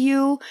different to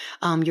you.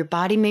 Your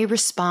body may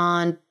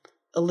respond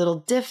a little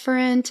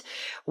different.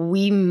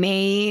 We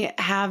may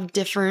have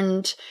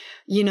different,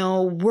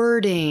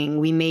 wording.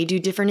 We may do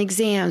different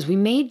exams. We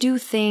may do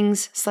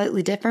things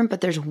slightly different, but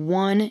there's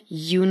one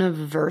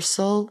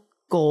universal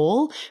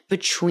goal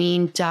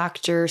between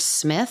Dr.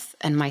 Smith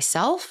and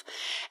myself,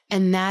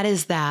 and that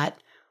is that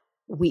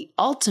we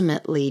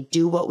ultimately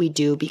do what we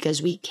do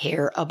because we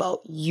care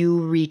about you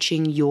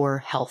reaching your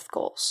health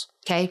goals.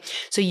 Okay.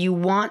 So you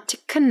want to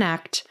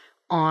connect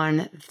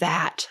on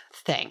that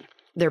thing,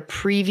 their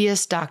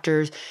previous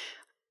doctor's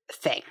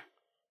thing.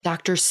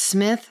 Dr.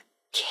 Smith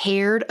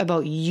cared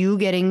about you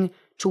getting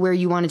to where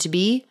you wanted to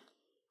be.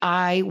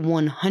 I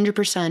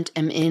 100%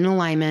 am in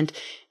alignment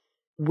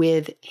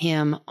with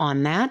him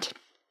on that.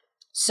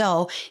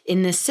 So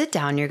in this sit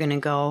down, you're going to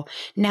go,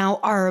 now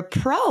our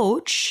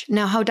approach,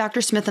 how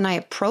Dr. Smith and I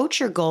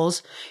approach your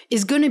goals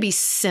is going to be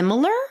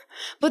similar,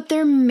 but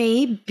there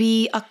may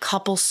be a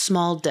couple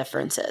small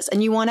differences.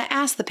 And you want to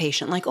ask the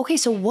patient like, okay,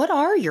 so what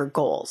are your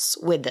goals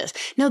with this?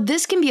 Now,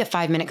 this can be a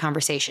 5-minute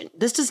conversation.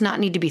 This does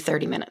not need to be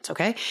 30 minutes.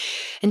 Okay.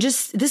 And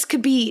this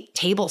could be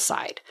table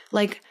side.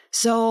 Like,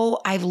 so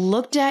I've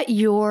looked at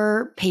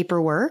your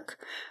paperwork,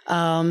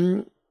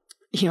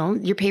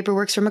 your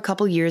paperwork's from a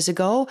couple years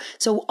ago.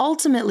 So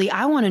ultimately,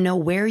 I want to know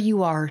where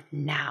you are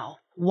now.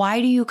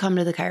 Why do you come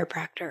to the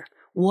chiropractor?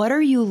 What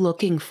are you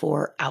looking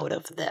for out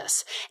of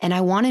this? And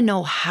I want to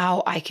know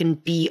how I can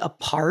be a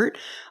part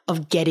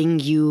of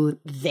getting you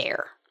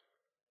there.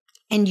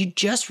 And you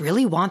just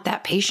really want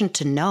that patient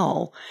to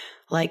know,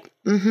 like,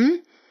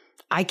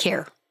 I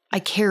care. I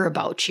care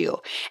about you.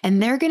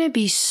 And they're going to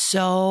be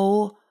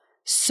so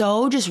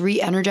so just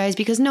re-energized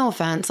because no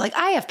offense, like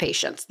I have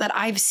patients that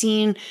I've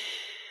seen.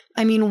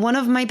 I mean, one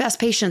of my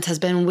best patients has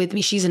been with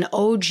me. She's an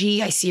OG.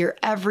 I see her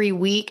every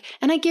week.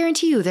 And I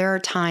guarantee you there are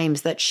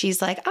times that she's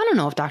like, I don't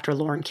know if Dr.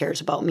 Lauren cares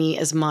about me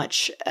as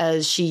much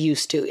as she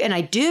used to. And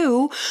I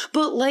do,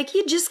 but like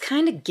you just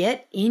kind of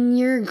get in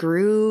your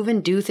groove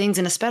and do things.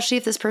 And especially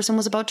if this person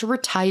was about to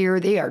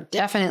retire, they are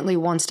definitely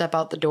one step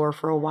out the door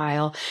for a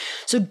while.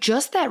 So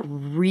just that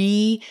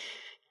re-energy,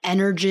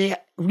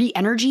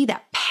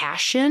 that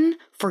passion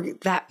for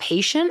that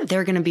patient,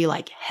 they're going to be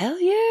like, hell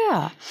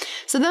yeah.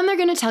 So then they're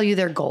going to tell you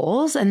their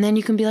goals and then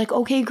you can be like,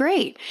 okay,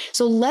 great.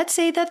 So let's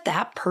say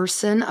that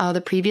person,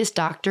 the previous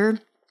doctor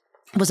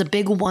was a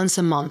big once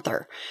a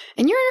monther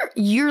and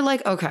you're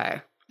like,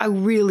 okay, I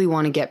really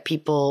want to get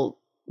people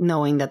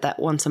knowing that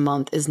once a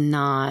month is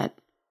not,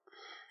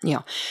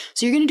 so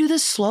you're going to do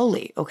this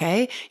slowly.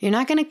 Okay. You're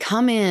not going to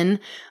come in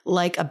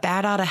like a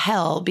bat out of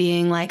hell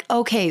being like,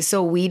 okay,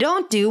 so we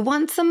don't do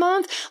once a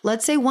month.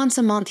 Let's say once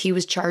a month he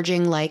was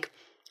charging like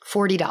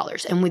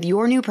 $40. And with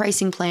your new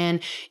pricing plan,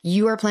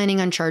 you are planning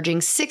on charging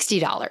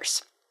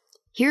 $60.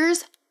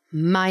 Here's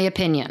my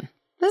opinion.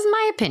 This is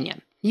my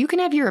opinion. You can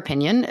have your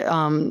opinion.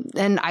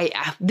 And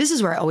this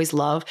is where I always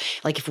love,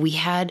 like if we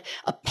had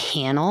a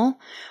panel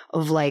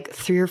of like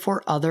 3 or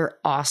 4 other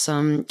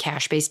awesome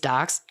cash-based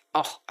docs,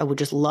 I would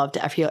just love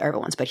to hear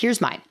everyone's, but here's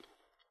mine.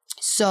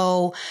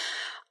 So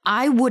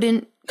I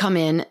wouldn't come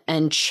in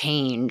and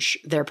change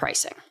their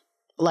pricing.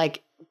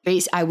 Like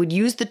I would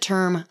use the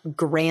term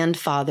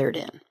grandfathered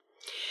in.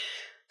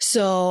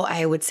 So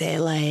I would say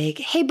like,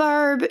 hey,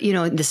 Barb,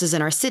 this is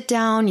in our sit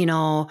down,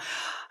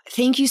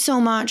 thank you so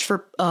much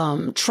for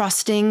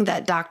trusting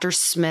that Dr.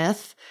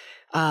 Smith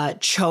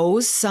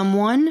chose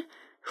someone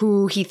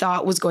who he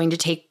thought was going to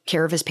take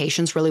care of his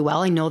patients really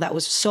well. I know that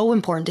was so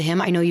important to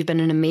him. I know you've been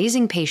an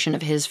amazing patient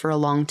of his for a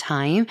long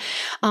time.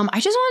 I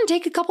just want to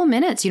take a couple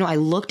minutes. I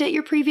looked at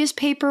your previous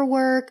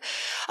paperwork,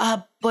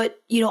 but,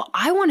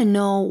 I want to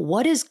know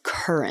what is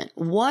current.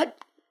 What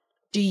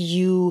do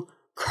you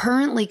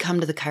currently come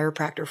to the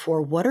chiropractor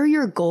for? What are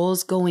your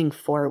goals going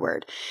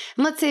forward?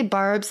 And let's say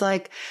Barb's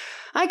like,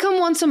 I come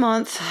once a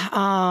month.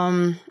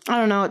 I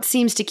don't know. It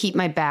seems to keep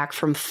my back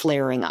from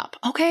flaring up.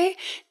 Okay.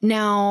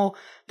 Now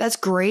that's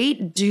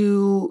great.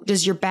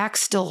 Does your back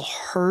still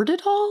hurt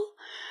at all?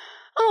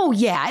 Oh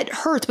yeah, it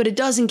hurts, but it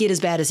doesn't get as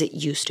bad as it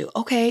used to.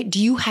 Okay.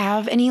 Do you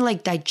have any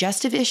like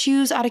digestive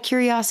issues out of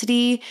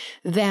curiosity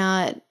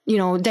that,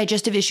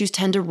 digestive issues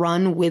tend to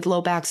run with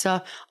low back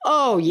stuff?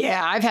 Oh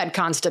yeah, I've had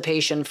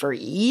constipation for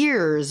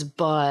years,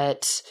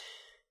 but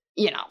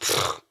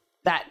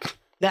that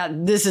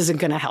this isn't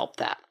going to help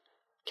that.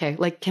 Okay.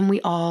 Like, can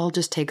we all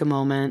just take a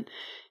moment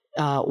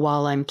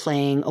while I'm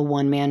playing a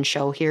one-man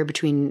show here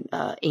between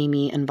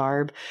Amy and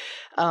Barb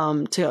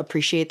to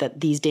appreciate that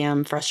these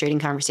damn frustrating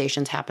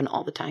conversations happen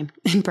all the time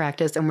in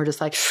practice. And we're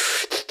just like,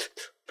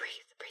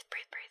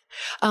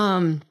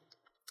 breathe.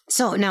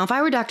 So now if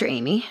I were Dr.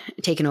 Amy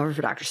taking over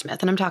for Dr.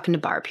 Smith and I'm talking to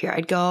Barb here,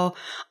 I'd go,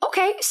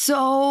 okay,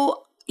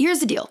 so here's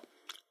the deal.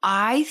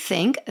 I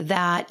think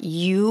that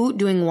you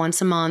doing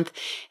once a month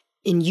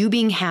and you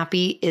being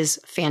happy is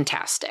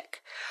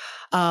fantastic.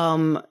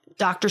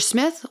 Dr.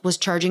 Smith was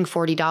charging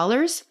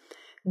 $40.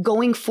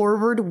 Going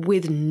forward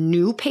with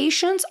new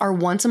patients, our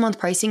once a month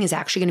pricing is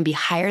actually going to be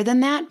higher than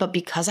that. But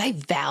because I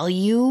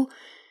value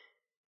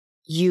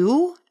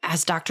you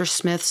as Dr.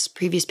 Smith's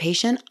previous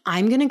patient,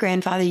 I'm going to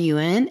grandfather you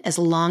in. As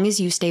long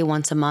as you stay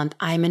once a month,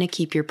 I'm going to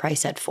keep your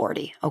price at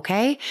 $40.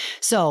 Okay.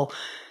 So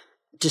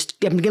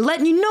I'm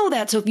letting you know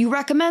that. So if you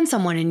recommend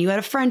someone and you had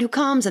a friend who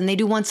comes and they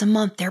do once a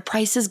month, their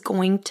price is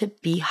going to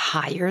be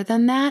higher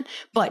than that.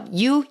 But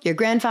you're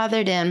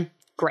grandfathered in.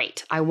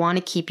 Great. I want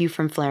to keep you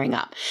from flaring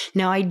up.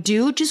 Now, I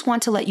do just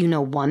want to let you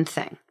know one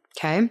thing.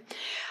 Okay.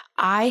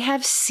 I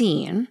have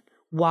seen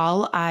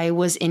while I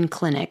was in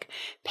clinic,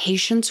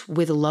 patients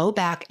with low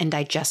back and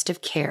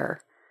digestive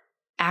care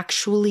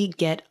actually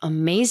get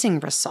amazing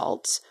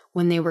results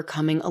when they were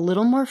coming a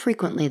little more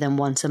frequently than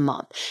once a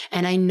month.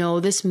 And I know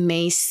this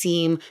may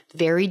seem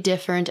very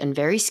different and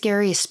very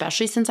scary,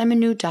 especially since I'm a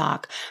new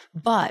doc,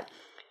 but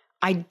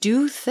I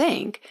do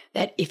think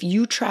that if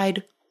you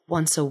tried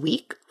once a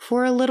week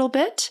for a little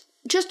bit,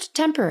 just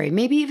temporary,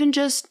 maybe even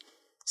just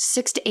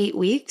 6 to 8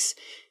 weeks,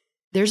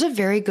 there's a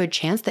very good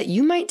chance that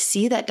you might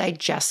see that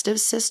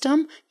digestive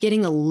system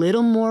getting a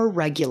little more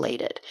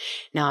regulated.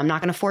 Now, I'm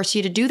not going to force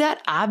you to do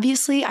that.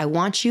 Obviously, I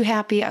want you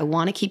happy. I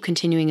want to keep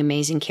continuing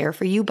amazing care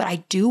for you, but I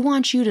do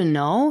want you to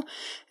know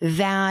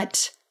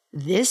that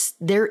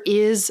there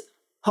is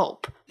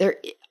hope. There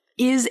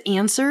is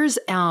answers,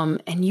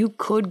 and you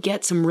could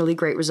get some really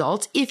great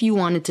results if you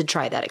wanted to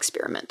try that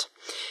experiment.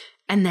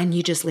 And then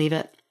you just leave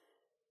it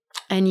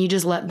and you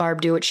just let Barb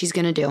do what she's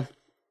going to do.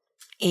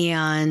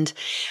 And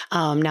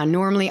now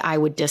normally I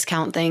would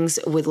discount things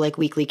with like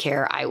weekly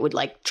care. I would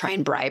like try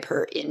and bribe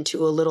her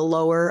into a little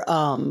lower.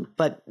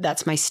 But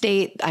that's my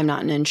state. I'm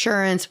not in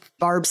insurance.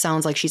 Barb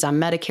sounds like she's on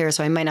Medicare,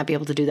 so I might not be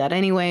able to do that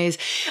anyways.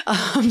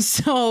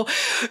 So,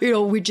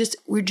 we're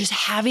just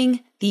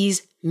having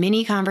these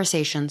mini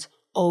conversations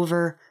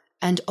over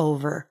and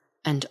over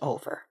and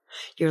over.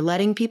 You're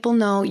letting people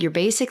know, you're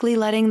basically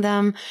letting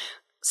them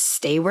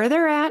stay where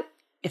they're at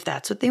if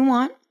that's what they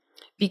want.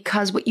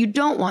 Because what you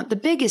don't want, the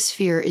biggest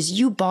fear is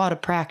you bought a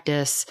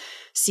practice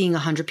seeing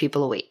 100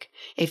 people a week.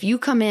 If you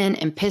come in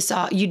and piss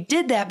off, you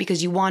did that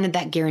because you wanted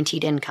that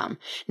guaranteed income.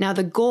 Now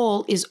the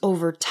goal is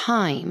over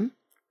time,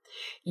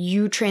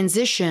 you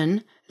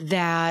transition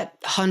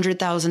that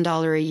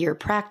 $100,000 a year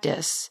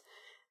practice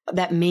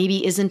that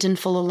maybe isn't in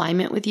full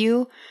alignment with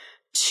you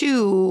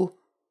to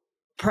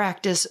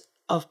practice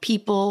of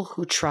people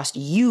who trust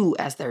you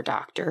as their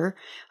doctor,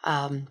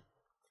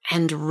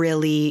 and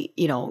really,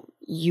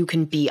 you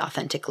can be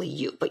authentically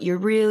you, but you're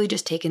really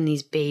just taking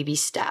these baby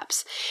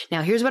steps.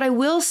 Now, here's what I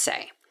will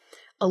say.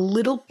 A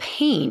little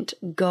paint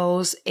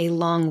goes a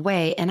long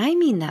way, and I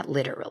mean that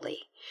literally.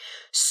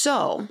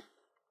 So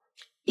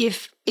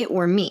if it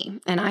were me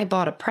and I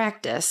bought a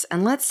practice,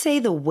 and let's say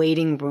the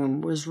waiting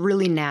room was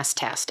really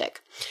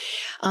nastastic,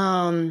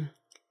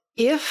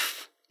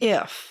 if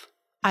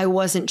I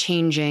wasn't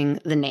changing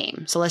the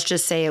name, so let's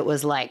just say it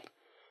was like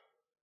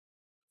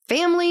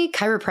Family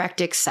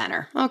Chiropractic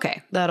Center.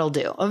 Okay, that'll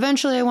do.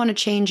 Eventually I want to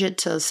change it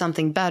to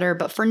something better,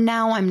 but for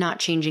now I'm not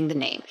changing the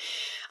name.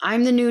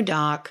 I'm the new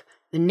doc.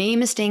 The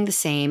name is staying the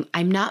same.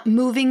 I'm not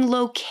moving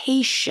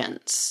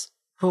locations.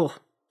 Oh,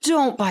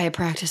 don't buy a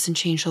practice and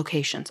change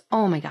locations.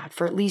 Oh my God,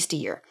 for at least a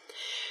year.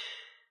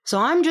 So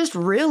I'm just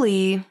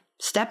really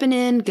stepping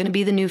in, going to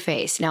be the new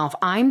face. Now, if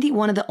I'm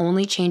one of the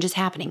only changes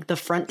happening, the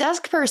front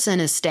desk person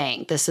is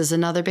staying. This is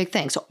another big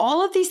thing. So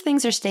all of these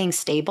things are staying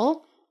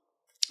stable.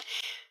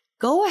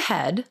 Go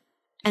ahead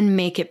and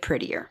make it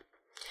prettier.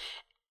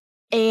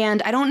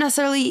 And I don't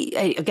necessarily,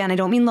 again, I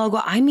don't mean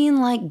logo. I mean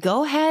like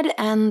go ahead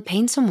and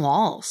paint some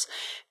walls.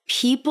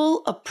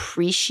 People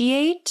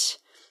appreciate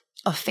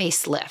a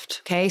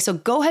facelift. Okay. So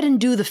go ahead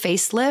and do the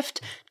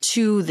facelift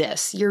to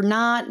this. You're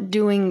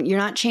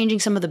not changing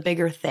some of the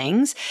bigger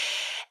things.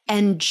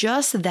 And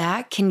just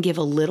that can give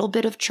a little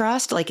bit of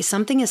trust. Like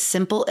something as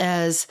simple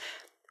as,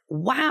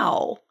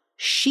 wow,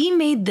 she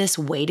made this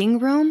waiting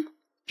room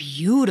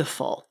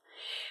beautiful.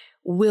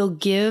 Will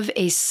give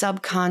a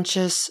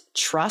subconscious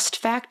trust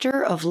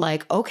factor of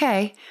like,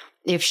 okay,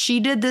 if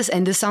she did this,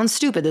 and this sounds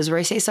stupid, this is where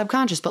I say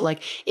subconscious, but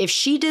like, if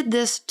she did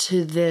this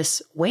to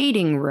this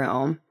waiting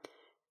room,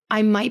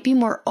 I might be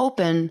more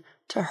open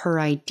to her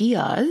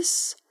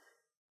ideas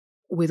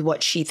with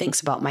what she thinks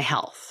about my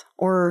health.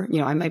 Or,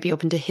 I might be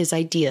open to his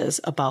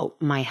ideas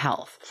about my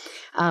health.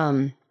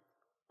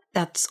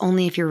 That's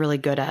only if you're really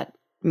good at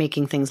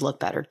making things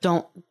look better.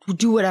 Don't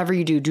do whatever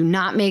you do. Do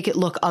not make it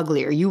look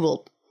uglier. You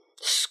will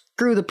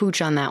screw the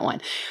pooch on that one.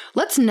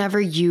 Let's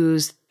never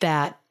use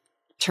that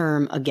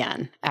term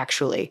again,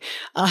 actually.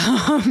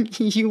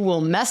 You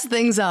will mess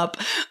things up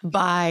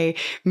by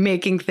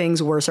making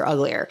things worse or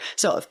uglier.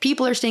 So if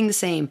people are staying the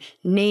same,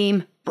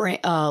 name,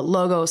 brand,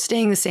 logo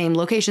staying the same,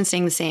 location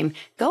staying the same,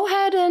 go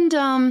ahead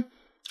and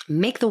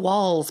make the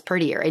walls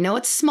prettier. I know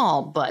it's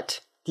small,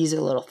 but these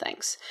are little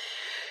things.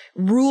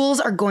 Rules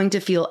are going to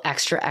feel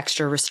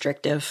extra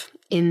restrictive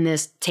in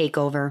this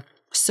takeover.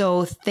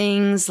 So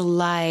things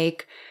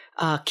like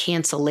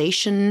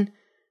cancellation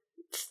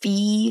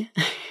fee,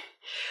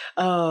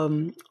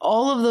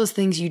 all of those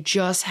things you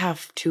just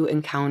have to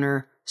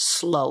encounter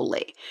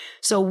slowly.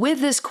 So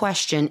with this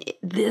question,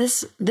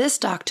 this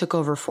doc took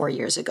over 4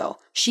 years ago.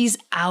 She's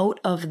out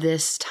of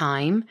this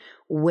time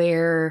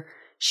where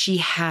she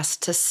has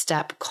to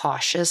step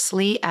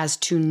cautiously as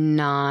to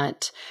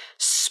not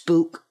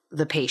spook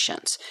the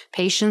patients.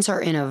 Patients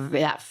are in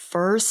that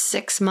first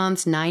 6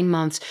 months, 9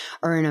 months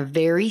are in a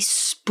very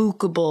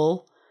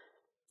spookable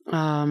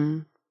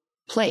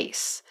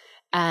place,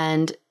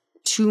 and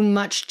too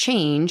much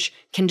change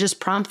can just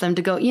prompt them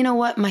to go, you know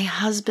what? My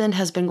husband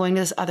has been going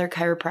to this other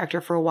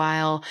chiropractor for a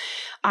while.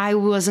 I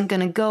wasn't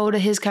going to go to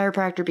his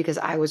chiropractor because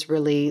I was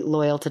really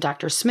loyal to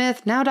Dr.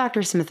 Smith. Now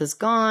Dr. Smith is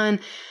gone.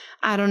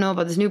 I don't know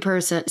about this new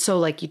person. So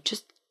like you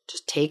just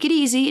take it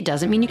easy. It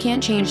doesn't mean you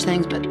can't change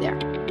things, but there.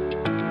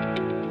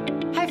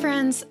 Hi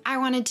friends, I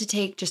wanted to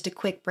take just a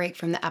quick break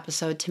from the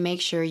episode to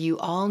make sure you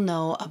all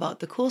know about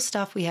the cool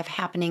stuff we have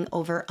happening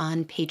over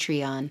on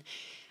Patreon.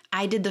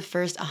 I did the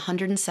first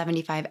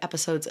 175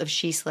 episodes of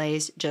She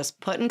Slays, just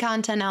putting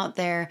content out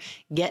there,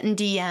 getting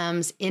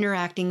DMs,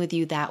 interacting with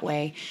you that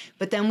way.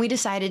 But then we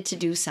decided to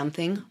do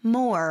something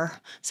more,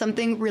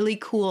 something really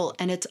cool,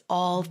 and it's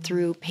all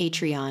through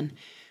Patreon.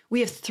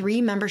 We have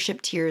 3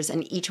 membership tiers,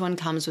 and each one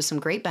comes with some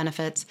great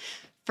benefits.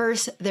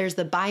 First, there's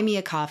the Buy Me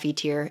a Coffee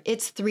tier.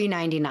 It's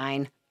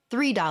 $3.99.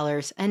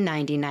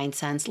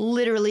 $3.99,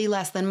 literally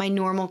less than my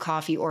normal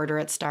coffee order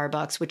at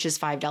Starbucks, which is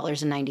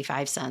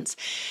 $5.95.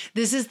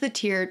 This is the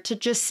tier to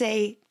just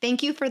say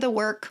thank you for the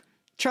work.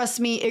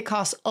 Trust me, it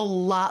costs a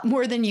lot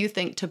more than you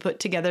think to put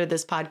together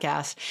this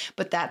podcast,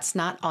 but that's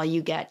not all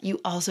you get. You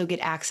also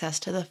get access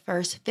to the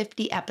first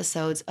 50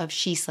 episodes of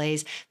She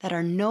Slays that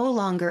are no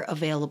longer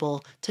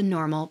available to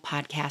normal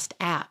podcast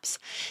apps.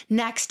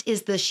 Next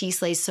is the She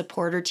Slays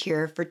supporter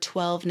tier for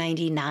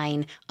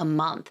 $12.99 a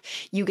month.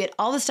 You get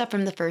all the stuff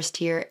from the first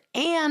tier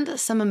and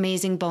some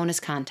amazing bonus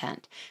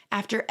content.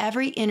 After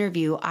every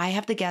interview, I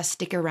have the guests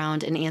stick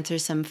around and answer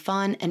some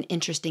fun and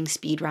interesting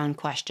speed round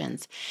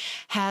questions.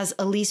 Has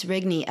Elise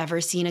Rigney ever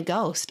seen a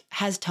ghost?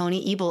 Has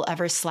Tony Ebel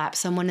ever slapped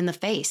someone in the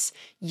face?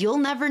 You'll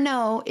never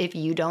know if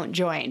you don't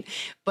join.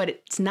 But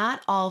it's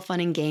not all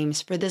fun and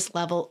games. For this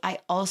level, I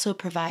also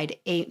provide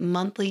a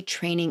monthly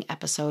training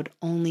episode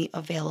only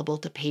available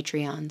to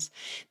Patreons.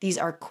 These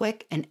are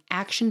quick and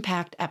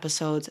action-packed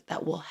episodes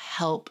that will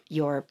help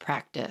your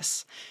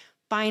practice.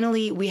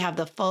 Finally, we have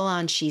the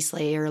full-on She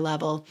Slayer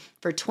level.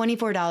 For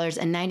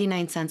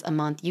 $24.99 a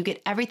month, you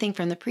get everything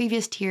from the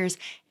previous tiers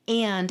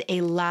and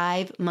a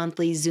live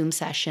monthly Zoom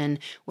session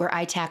where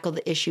I tackle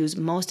the issues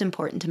most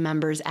important to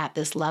members at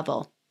this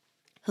level.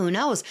 Who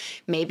knows?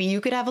 Maybe you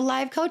could have a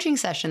live coaching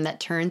session that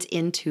turns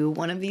into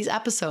one of these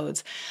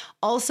episodes.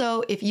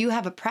 Also, if you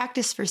have a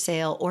practice for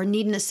sale or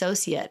need an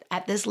associate,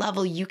 at this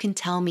level, you can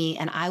tell me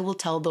and I will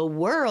tell the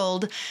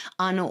world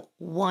on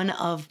one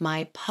of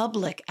my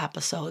public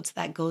episodes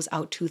that goes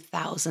out to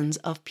thousands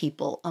of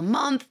people a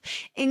month,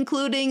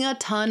 including a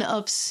ton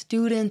of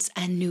students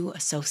and new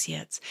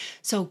associates.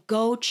 So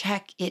go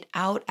check it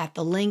out at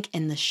the link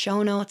in the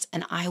show notes,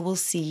 and I will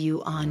see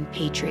you on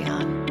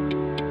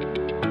Patreon.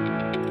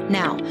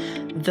 Now,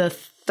 the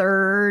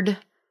third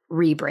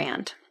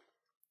rebrand.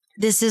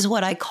 This is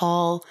what I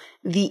call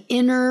the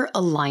inner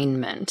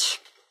alignment.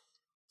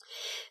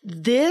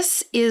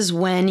 This is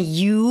when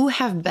you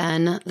have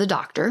been the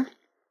doctor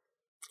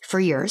for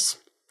years,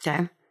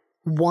 okay?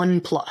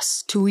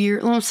 1+, 2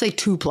 years, let's say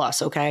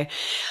 2+, okay?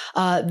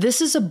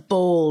 This is a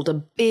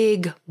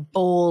big,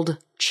 bold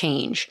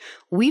change.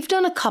 We've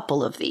done a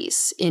couple of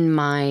these in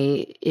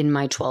my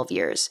 12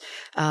 years.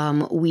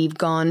 We've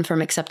gone from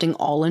accepting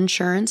all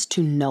insurance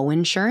to no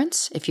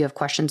insurance. If you have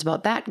questions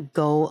about that,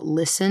 go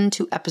listen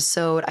to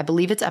I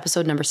believe it's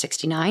episode number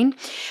 69.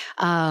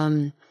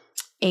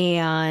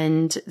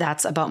 And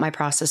that's about my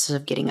process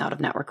of getting out of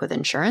network with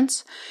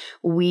insurance.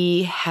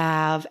 We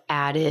have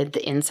added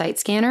the Insight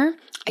Scanner.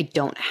 I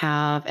don't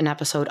have an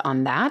episode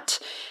on that,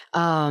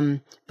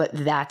 but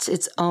that's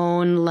its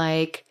own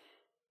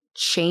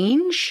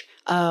change.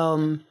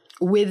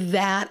 With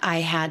that, I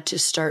had to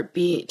start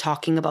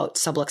talking about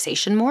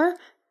subluxation more.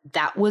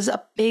 That was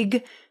a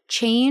big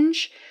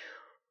change.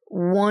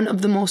 One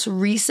of the most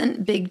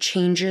recent big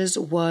changes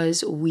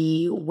was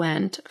we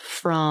went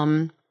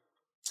from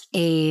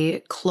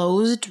a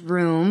closed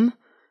room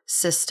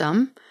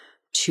system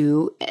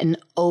to an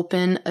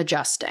open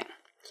adjusting.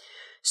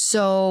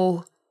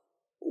 So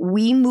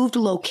we moved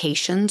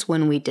locations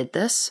when we did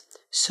this.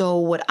 So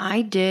what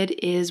I did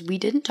is we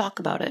didn't talk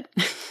about it.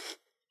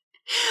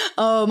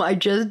 I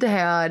just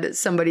had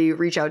somebody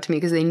reach out to me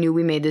because they knew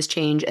we made this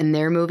change and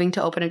they're moving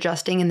to open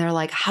adjusting. And they're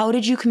like, how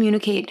did you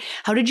communicate?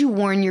 How did you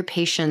warn your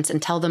patients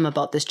and tell them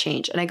about this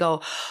change? And I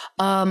go,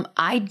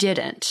 I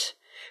didn't,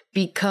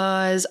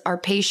 because our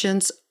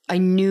patients, I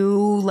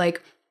knew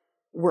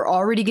we're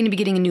already going to be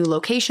getting a new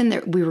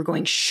location. We were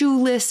going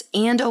shoeless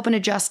and open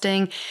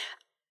adjusting.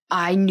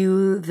 I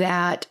knew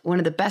that one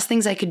of the best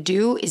things I could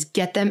do is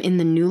get them in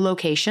the new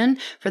location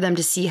for them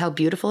to see how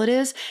beautiful it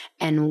is.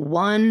 And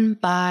one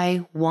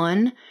by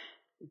one,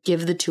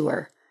 give the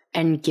tour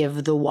and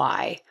give the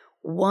why.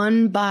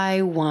 One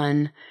by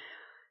one,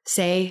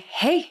 say,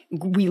 hey,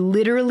 we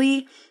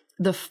literally,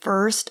 the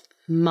first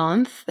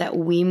month that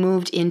we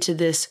moved into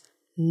this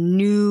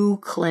new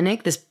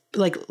clinic, this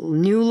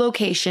new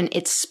location,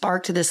 it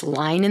sparked this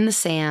line in the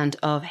sand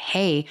of,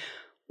 hey,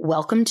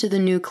 welcome to the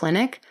new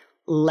clinic.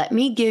 Let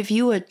me give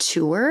you a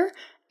tour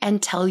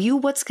and tell you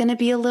what's going to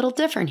be a little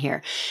different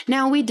here.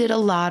 Now, we did a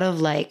lot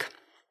of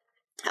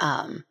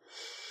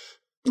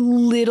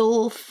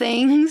little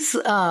things.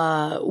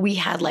 We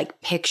had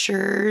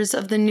pictures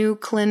of the new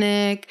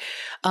clinic.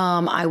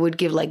 I would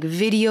give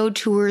video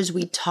tours.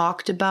 We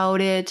talked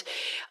about it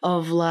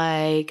of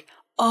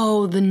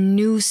oh, the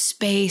new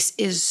space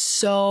is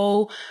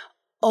so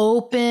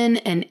open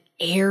and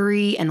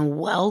airy and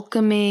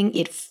welcoming.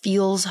 It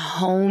feels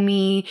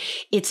homey.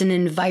 It's an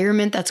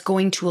environment that's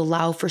going to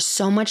allow for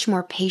so much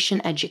more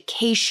patient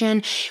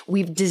education.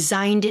 We've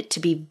designed it to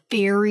be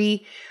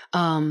very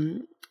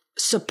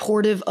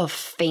supportive of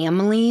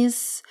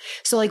families.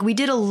 So we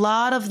did a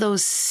lot of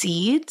those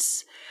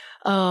seeds.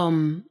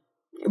 But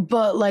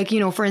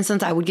for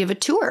instance, I would give a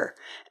tour.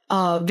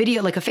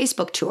 Video, a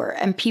Facebook tour,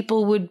 and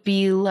people would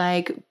be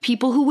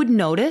people who would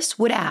notice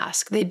would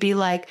ask. They'd be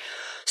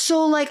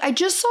so I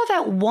just saw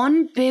that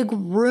one big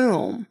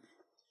room.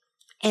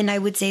 And I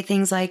would say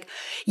things like,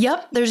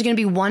 yep, there's going to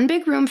be one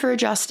big room for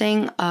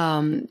adjusting.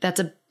 That's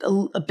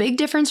a big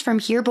difference from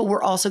here, but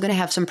we're also going to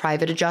have some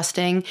private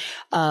adjusting.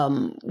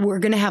 We're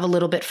going to have a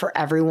little bit for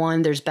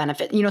everyone. There's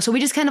benefit, so we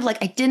just kind of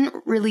I didn't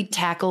really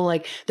tackle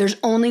there's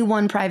only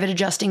one private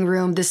adjusting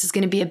room. This is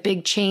going to be a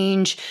big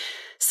change.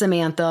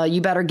 Samantha,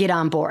 you better get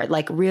on board.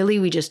 Really,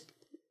 we just,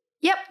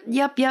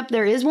 Yep.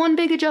 There is one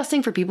big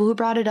adjusting for people who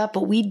brought it up,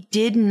 but we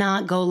did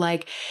not go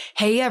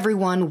hey,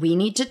 everyone, we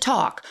need to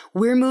talk.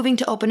 We're moving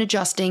to open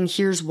adjusting.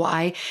 Here's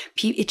why.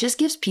 It just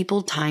gives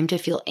people time to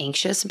feel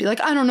anxious and be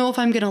I don't know if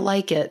I'm going to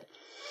like it.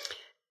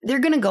 They're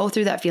going to go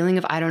through that feeling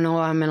of, I don't know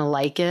if I'm going to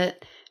like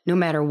it no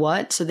matter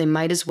what. So they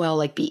might as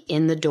well be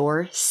in the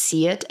door,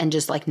 see it, and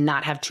just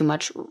not have too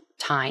much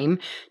time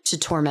to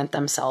torment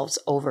themselves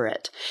over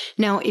it.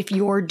 Now, if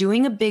you're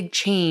doing a big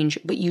change,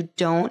 but you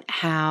don't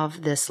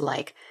have this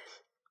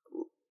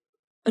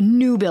a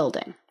new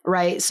building,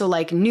 right? So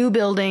new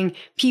building,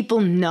 people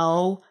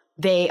know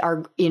they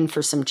are in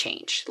for some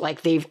change.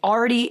 They've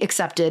already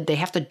accepted, they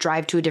have to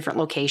drive to a different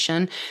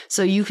location.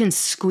 So you can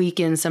squeak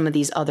in some of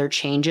these other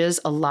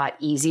changes a lot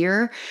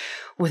easier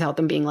without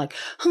them being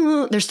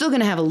they're still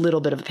going to have a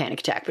little bit of a panic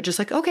attack, but just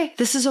okay,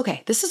 this is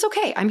okay. This is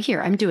okay. I'm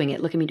here. I'm doing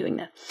it. Look at me doing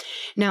that.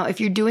 Now, if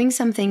you're doing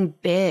something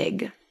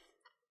big,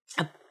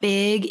 a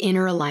big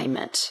inner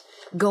alignment,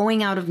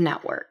 going out of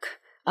network,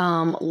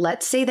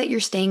 let's say that you're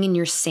staying in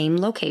your same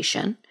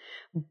location,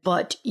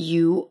 but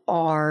you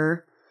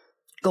are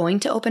going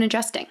to open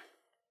adjusting.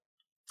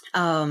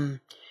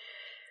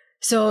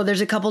 So there's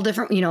a couple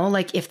different,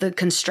 if the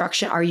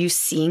construction, are you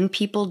seeing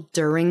people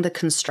during the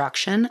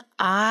construction?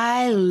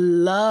 I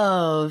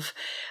love,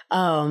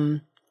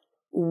 kind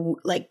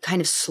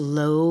of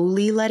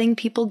slowly letting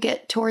people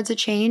get towards a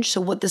change.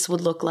 So what this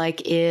would look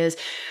like is,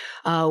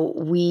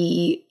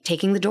 we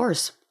taking the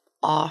doors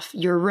off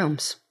your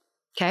rooms.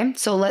 Okay.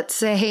 So let's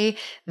say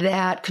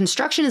that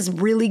construction is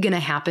really going to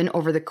happen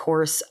over the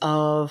course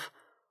of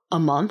a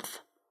month.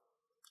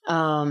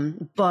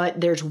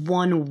 But there's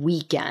one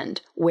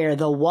weekend where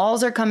the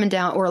walls are coming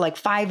down, or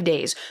 5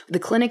 days. The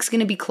clinic's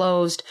going to be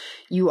closed.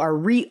 You are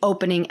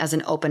reopening as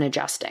an open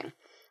adjusting.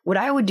 What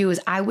I would do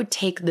is I would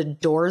take the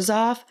doors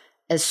off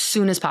as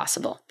soon as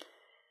possible.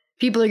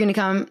 People are going to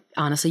come.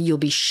 Honestly, you'll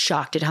be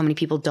shocked at how many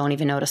people don't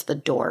even notice the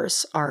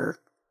doors are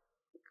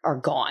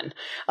gone.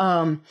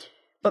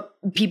 But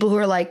people who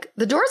are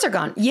the doors are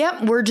gone.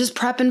 Yep, we're just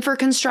prepping for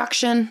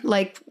construction.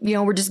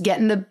 We're just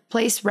getting the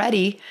place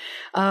ready.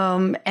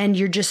 And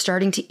you're just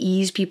starting to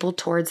ease people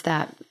towards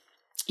that.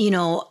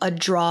 A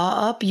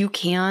draw up, you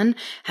can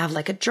have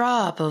a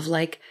draw up of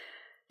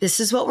this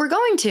is what we're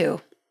going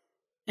to.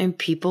 And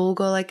people will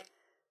go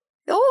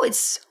oh,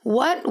 it's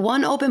what?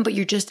 One open, but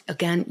you're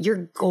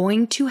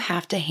going to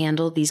have to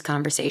handle these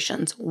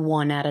conversations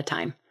one at a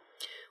time.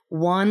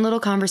 One little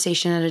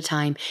conversation at a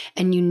time,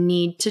 and you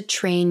need to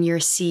train your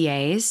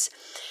CAs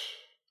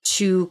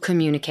to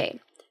communicate.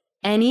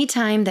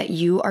 Anytime that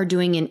you are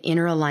doing an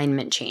inner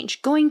alignment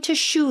change, going to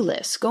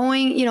shoeless,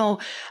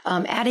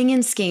 adding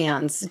in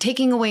scans,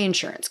 taking away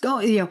insurance,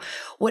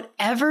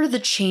 whatever the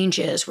change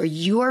is where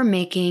you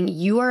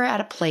are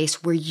at a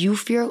place where you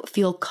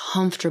feel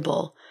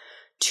comfortable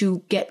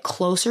to get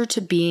closer to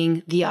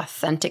being the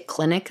authentic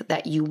clinic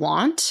that you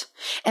want.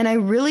 And I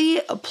really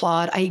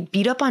applaud, I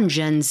beat up on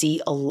Gen Z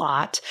a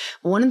lot.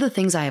 One of the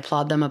things I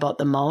applaud them about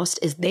the most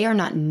is they are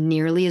not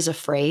nearly as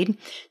afraid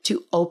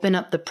to open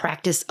up the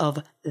practice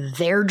of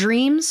their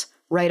dreams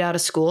right out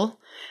of school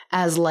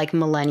as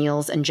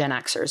millennials and Gen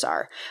Xers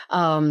are.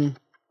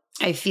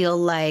 I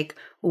feel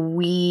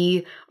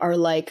we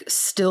are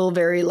still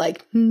very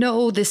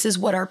no, this is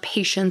what our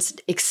patients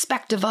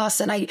expect of us.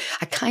 And I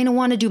kind of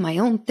want to do my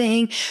own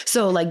thing.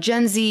 So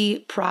Gen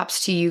Z,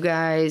 props to you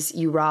guys.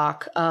 You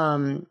rock.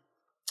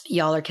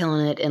 Y'all are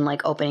killing it in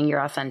opening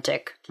your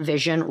authentic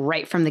vision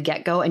right from the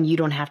get-go, and you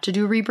don't have to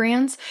do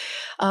rebrands.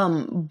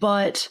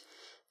 But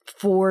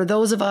for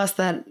those of us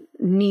that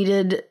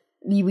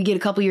we get a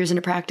couple years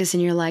into practice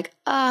and you're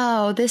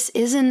oh, this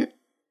isn't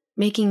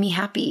making me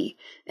happy,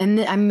 and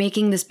I'm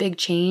making this big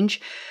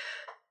change.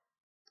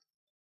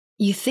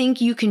 You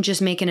think you can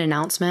just make an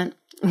announcement.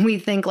 We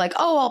think oh,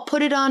 I'll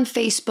put it on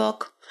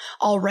Facebook.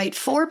 I'll write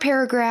 4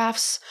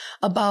 paragraphs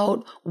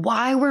about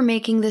why we're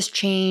making this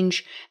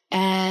change.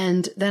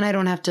 And then I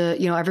don't have to,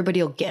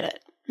 everybody will get it.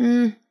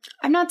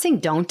 I'm not saying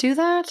don't do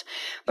that,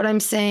 but I'm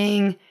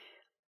saying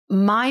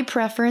my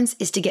preference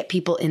is to get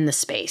people in the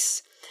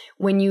space.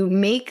 When you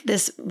make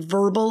this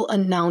verbal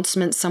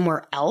announcement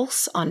somewhere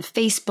else on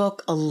Facebook,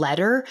 a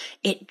letter,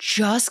 it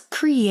just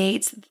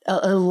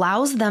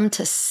allows them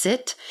to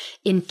sit,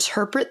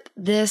 interpret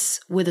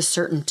this with a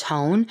certain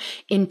tone,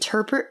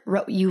 interpret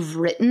what you've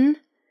written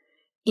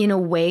in a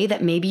way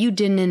that maybe you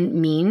didn't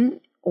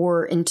mean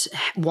or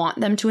want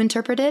them to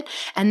interpret it.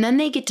 And then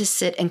they get to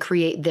sit and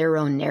create their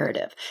own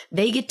narrative.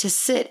 They get to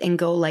sit and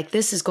go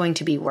this is going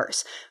to be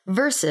worse.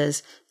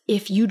 Versus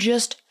if you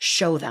just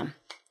show them.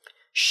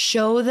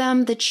 Show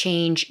them the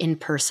change in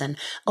person.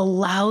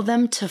 Allow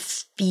them to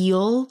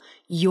feel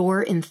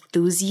your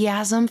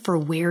enthusiasm for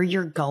where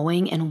you're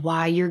going and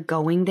why you're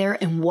going there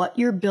and what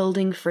you're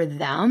building for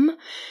them.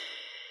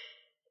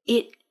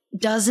 It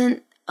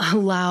doesn't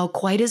allow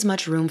quite as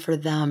much room for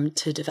them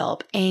to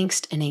develop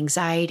angst and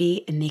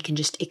anxiety, and they can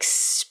just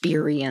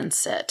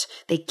experience it.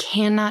 They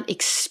cannot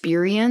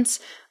experience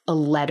a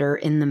letter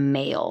in the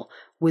mail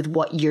with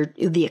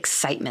the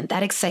excitement.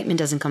 That excitement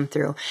doesn't come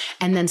through.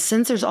 And then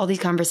since there's all these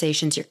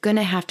conversations, you're going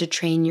to have to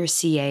train your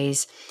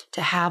CAs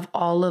to have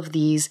all of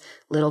these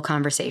little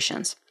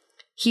conversations.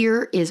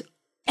 Here is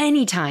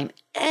anytime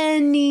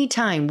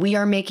we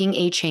are making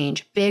a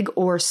change, big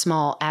or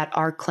small, at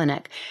our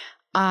clinic.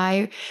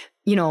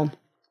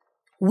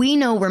 We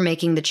know we're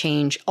making the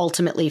change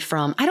ultimately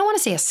from, I don't want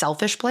to say a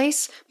selfish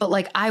place, but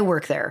like I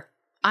work there.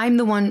 I'm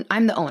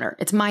the owner.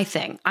 It's my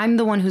thing. I'm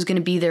the one who's going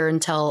to be there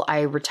until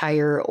I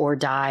retire or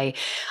die.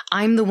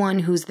 I'm the one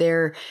who's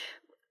there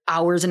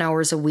hours and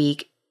hours a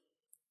week.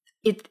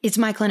 It's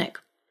my clinic.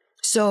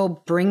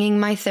 So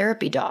bringing my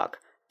therapy dog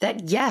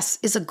that, yes,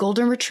 is a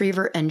golden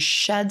retriever and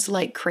sheds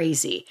like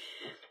crazy.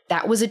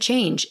 That was a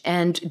change.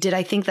 And did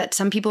I think that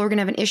some people were going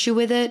to have an issue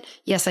with it?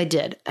 Yes, I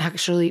did.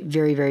 Actually,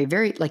 very, very,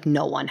 very, like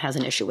no one has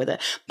an issue with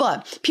it.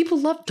 But people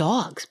love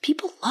dogs.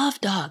 People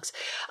love dogs.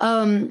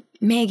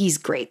 Maggie's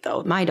great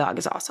though. My dog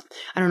is awesome.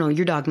 I don't know.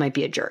 Your dog might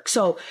be a jerk.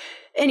 So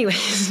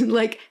anyways,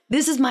 like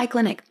this is my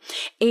clinic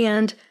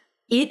and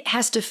it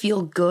has to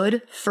feel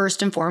good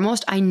first and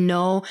foremost. I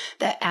know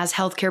that as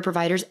healthcare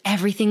providers,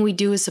 everything we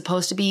do is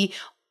supposed to be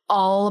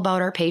all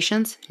about our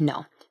patients.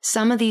 No,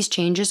 some of these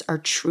changes are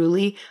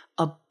truly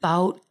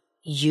about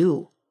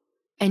you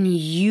and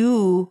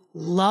you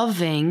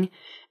loving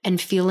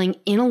and feeling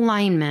in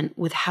alignment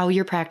with how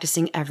you're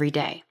practicing every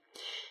day.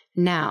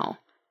 Now,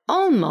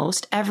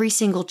 almost every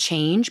single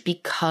change,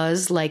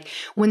 because like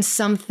when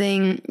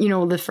something,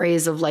 the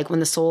phrase of like when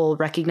the soul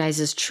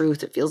recognizes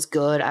truth, it feels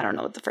good. I don't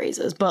know what the phrase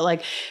is, but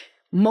like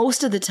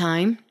most of the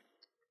time,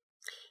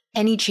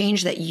 any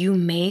change that you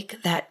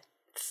make that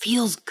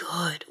feels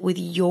good with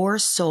your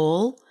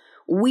soul,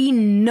 we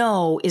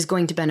know is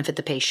going to benefit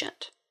the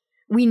patient.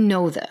 We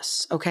know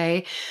this,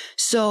 okay?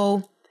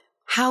 So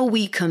how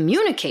we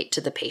communicate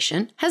to the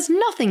patient has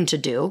nothing to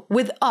do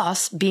with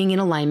us being in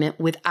alignment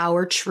with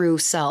our true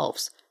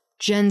selves.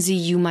 Gen Z,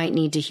 you might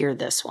need to hear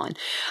this one.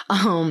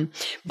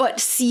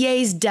 But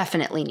CAs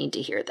definitely need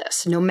to hear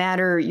this, no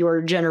matter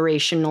your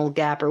generational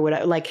gap or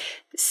whatever. Like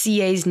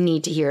CAs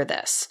need to hear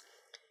this.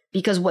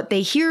 Because what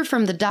they hear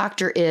from the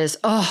doctor is,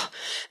 oh,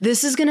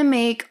 this is going to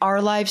make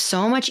our lives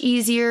so much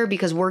easier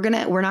because we're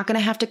not going to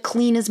have to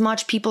clean as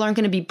much. People aren't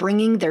going to be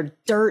bringing their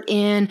dirt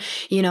in.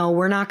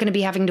 We're not going to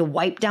be having to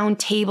wipe down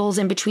tables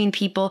in between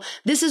people.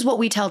 This is what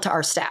we tell to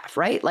our staff,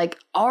 right? Like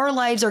our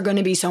lives are going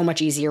to be so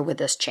much easier with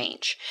this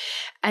change.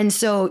 And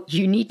so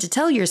you need to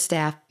tell your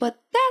staff,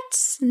 but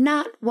that's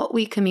not what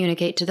we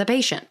communicate to the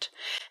patient.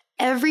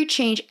 Every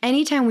change,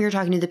 anytime we are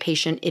talking to the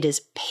patient, it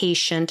is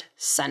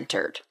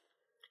patient-centered.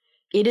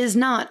 It is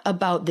not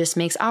about this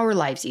makes our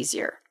lives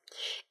easier.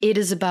 It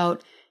is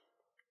about,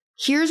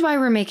 here's why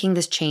we're making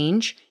this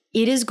change.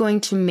 It is going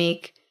to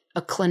make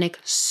a clinic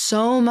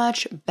so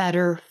much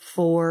better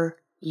for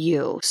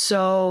you.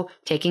 So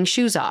taking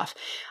shoes off.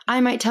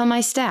 I might tell my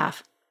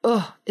staff,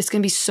 oh, it's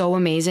going to be so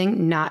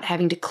amazing not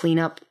having to clean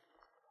up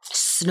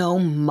snow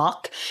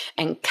muck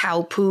and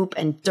cow poop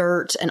and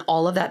dirt and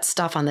all of that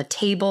stuff on the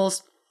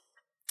tables.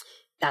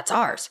 That's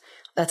ours.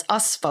 That's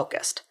us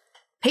focused.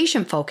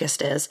 Patient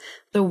focused is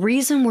the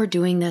reason we're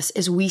doing this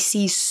is we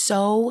see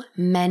so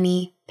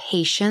many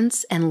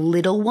patients and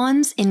little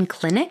ones in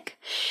clinic.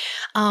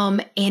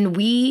 And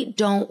we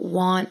don't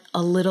want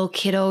a little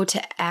kiddo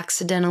to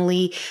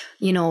accidentally,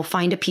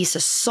 find a piece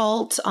of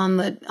salt on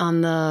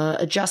the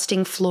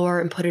adjusting floor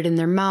and put it in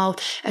their mouth.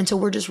 And so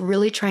we're just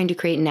really trying to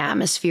create an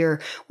atmosphere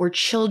where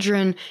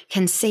children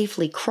can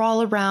safely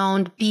crawl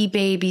around, be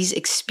babies,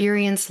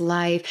 experience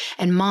life,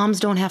 and moms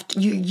don't have to,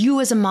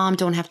 you as a mom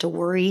don't have to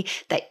worry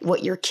that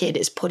what your kid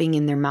is putting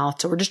in their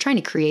mouth. So we're just trying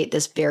to create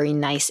this very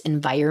nice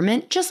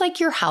environment, just like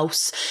your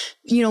house.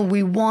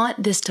 We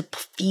want this to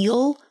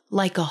feel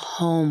like a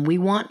home. We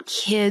want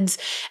kids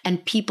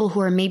and people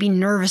who are maybe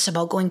nervous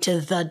about going to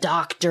the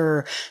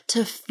doctor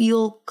to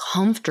feel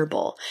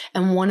comfortable.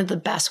 And one of the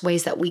best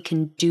ways that we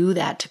can do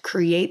that to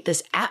create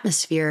this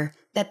atmosphere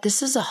that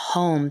this is a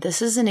home,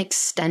 this is an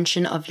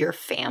extension of your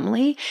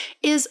family,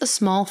 is a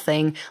small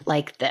thing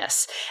like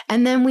this.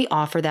 And then we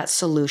offer that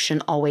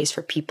solution always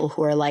for people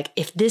who are like,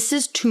 if this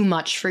is too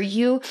much for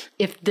you,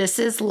 if this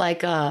is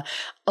like a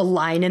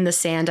line in the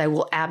sand, I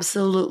will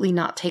absolutely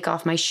not take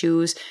off my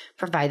shoes,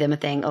 provide them a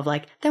thing of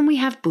like, then we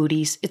have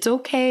booties. It's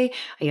okay.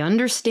 I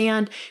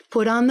understand.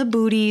 Put on the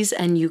booties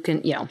and you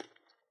can,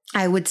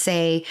 I would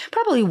say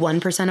probably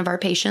 1% of our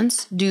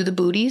patients do the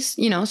booties,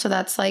 so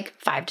that's like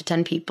 5 to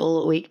 10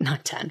 people a week,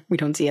 not 10. We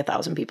don't see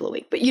 1,000 people a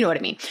week, but you know what I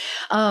mean?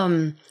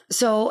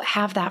 So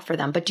have that for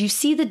them. But do you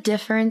see the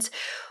difference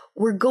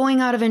We're going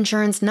out of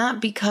insurance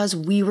not because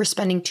we were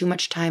spending too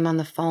much time on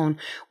the phone.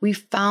 We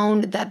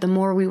found that the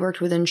more we worked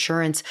with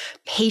insurance,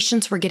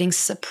 patients were getting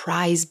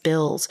surprise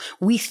bills.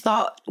 We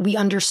thought we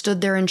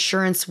understood their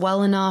insurance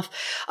well enough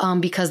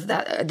because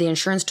the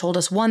insurance told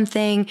us one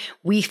thing.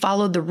 We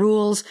followed the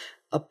rules.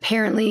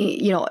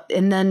 Apparently,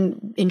 and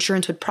then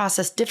insurance would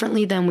process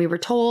differently than we were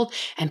told,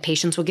 and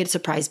patients would get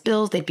surprise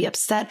bills. They'd be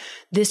upset.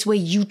 This way,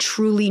 you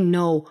truly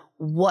know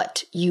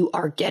what you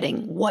are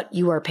getting, what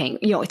you are paying.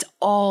 It's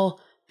all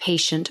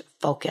patient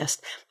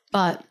focused,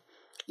 but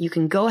you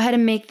can go ahead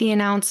and make the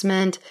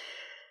announcement,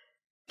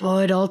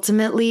 but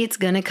ultimately it's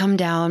going to come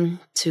down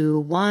to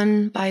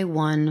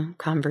one-by-one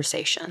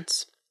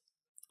conversations.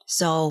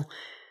 So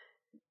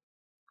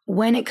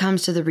when it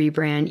comes to the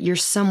rebrand, you're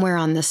somewhere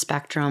on the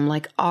spectrum.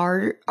 Like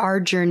our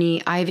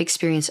journey, I've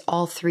experienced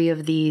all three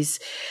of these.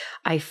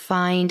 I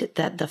find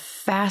that the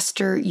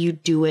faster you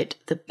do it,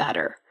 the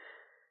better.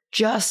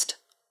 Just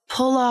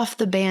pull off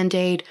the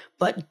Band-Aid,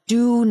 but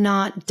do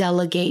not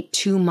delegate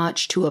too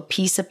much to a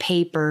piece of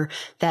paper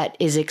that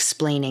is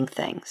explaining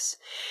things.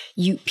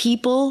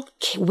 People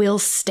will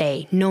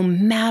stay no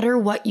matter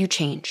what you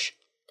change.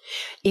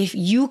 If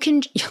you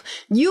can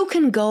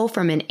go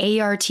from an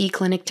ART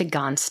clinic to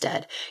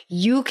Gonstead.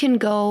 You can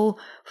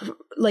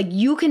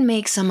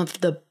make some of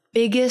the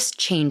biggest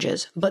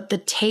changes, but the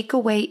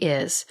takeaway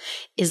is,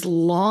 as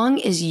long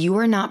as you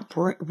are not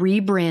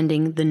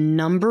rebranding the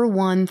number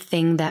one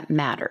thing that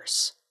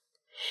matters,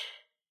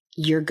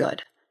 you're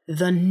good.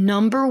 The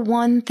number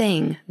one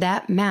thing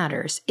that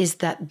matters is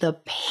that the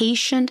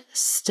patient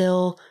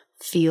still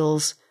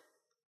feels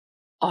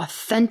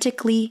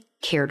authentically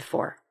cared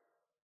for.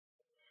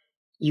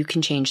 You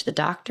can change the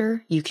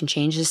doctor, you can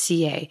change the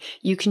CA,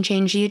 you can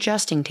change the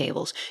adjusting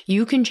tables,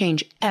 you can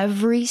change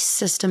every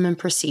system and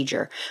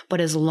procedure. But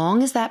as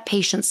long as that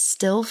patient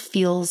still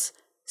feels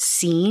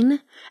seen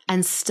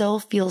and still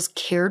feels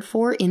cared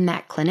for in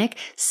that clinic,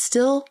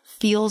 still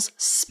feels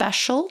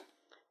special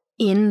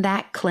in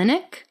that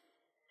clinic,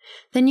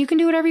 then you can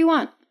do whatever you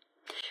want.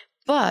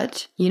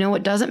 But you know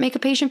what doesn't make a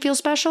patient feel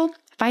special?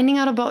 Finding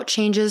out about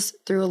changes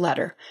through a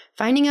letter,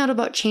 finding out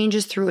about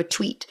changes through a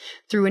tweet,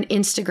 through an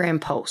Instagram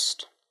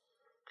post,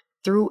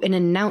 through an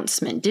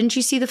announcement. Didn't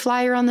you see the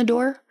flyer on the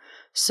door?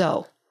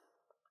 So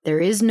there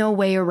is no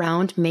way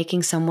around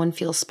making someone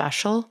feel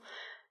special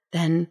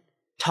than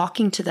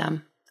talking to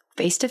them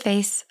face to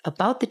face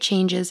about the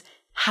changes,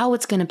 how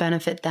it's going to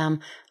benefit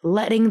them,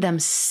 letting them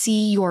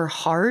see your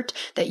heart,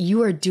 that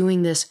you are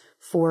doing this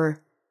for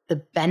the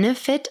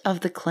benefit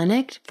of the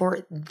clinic,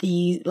 for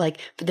the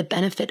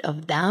benefit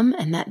of them,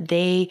 and that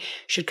they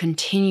should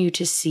continue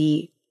to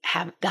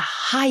have the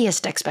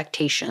highest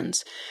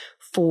expectations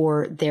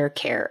for their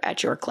care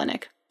at your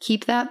clinic.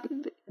 Keep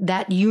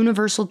that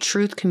universal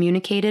truth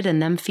communicated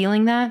and them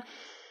feeling that.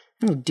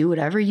 Do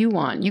whatever you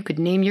want. You could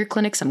name your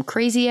clinic some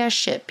crazy ass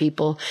shit,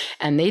 people,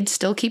 and they'd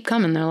still keep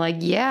coming. They're like,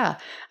 yeah,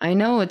 I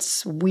know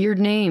it's a weird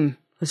name.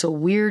 It's a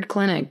weird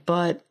clinic,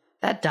 but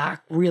that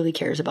doc really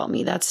cares about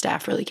me. That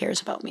staff really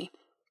cares about me.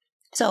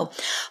 So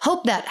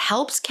hope that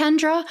helps,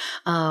 Kendra.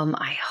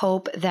 I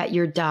hope that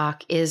your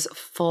doc is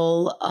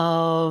full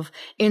of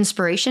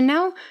inspiration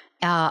now.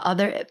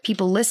 Other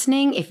people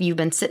listening, if you've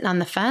been sitting on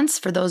the fence,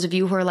 for those of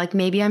you who are like,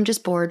 maybe I'm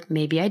just bored,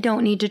 maybe I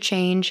don't need to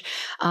change,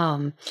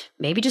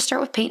 maybe just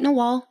start with painting a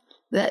wall.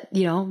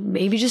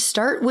 Maybe just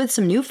start with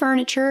some new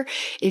furniture.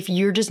 If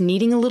you're just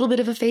needing a little bit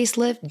of a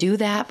facelift, do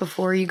that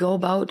before you go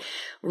about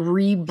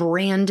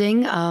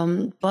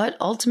rebranding. But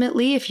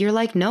ultimately, if you're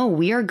like, no,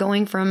 we are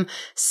going from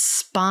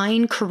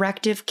spine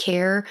corrective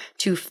care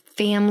to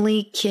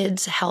family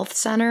kids health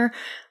center,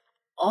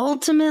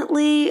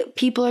 ultimately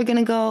people are going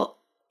to go,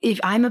 if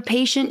I'm a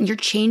patient and you're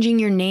changing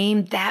your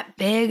name that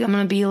big, I'm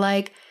going to be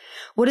like,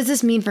 what does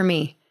this mean for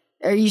me?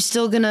 Are you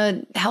still going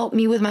to help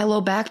me with my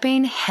low back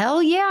pain?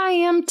 Hell yeah, I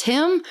am,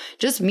 Tim.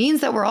 Just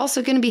means that we're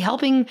also going to be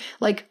helping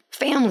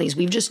families.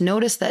 We've just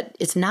noticed that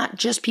it's not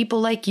just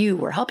people like you.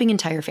 We're helping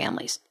entire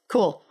families.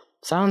 Cool.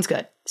 Sounds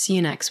good. See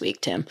you next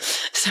week, Tim.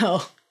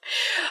 So,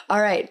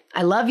 all right.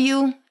 I love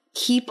you.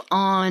 Keep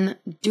on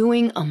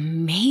doing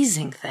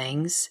amazing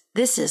things.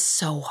 This is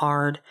so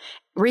hard.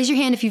 Raise your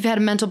hand if you've had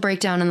a mental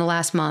breakdown in the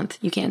last month.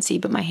 You can't see,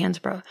 but my hand's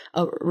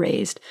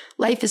raised.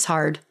 Life is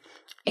hard.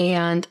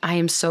 And I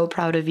am so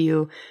proud of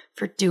you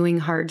for doing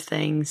hard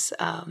things.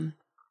 And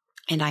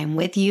I'm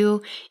with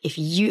you.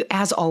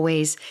 As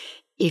always,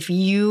 if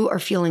you are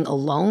feeling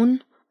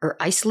alone or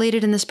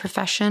isolated in this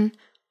profession,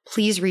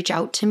 please reach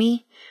out to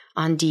me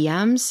on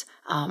DMs.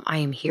 I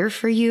am here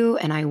for you,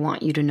 and I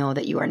want you to know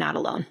that you are not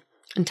alone.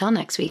 Until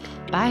next week.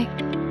 Bye.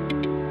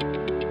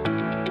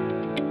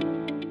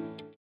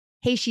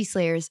 Hey, She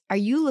Slayers, are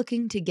you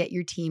looking to get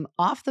your team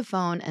off the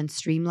phone and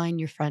streamline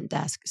your front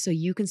desk so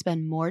you can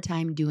spend more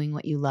time doing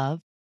what you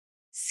love?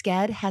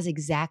 Sked has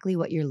exactly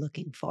what you're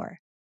looking for.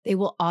 They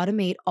will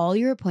automate all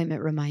your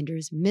appointment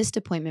reminders, missed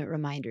appointment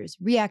reminders,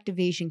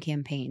 reactivation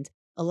campaigns,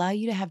 allow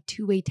you to have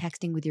two-way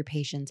texting with your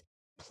patients.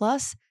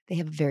 Plus, they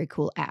have a very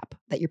cool app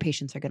that your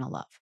patients are going to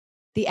love.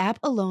 The app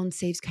alone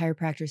saves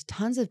chiropractors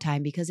tons of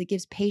time because it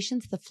gives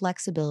patients the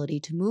flexibility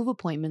to move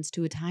appointments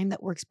to a time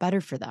that works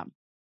better for them.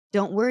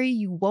 Don't worry,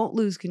 you won't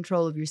lose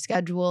control of your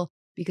schedule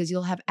because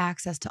you'll have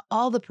access to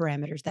all the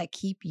parameters that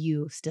keep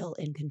you still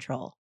in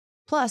control.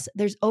 Plus,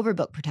 there's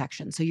overbook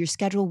protection, so your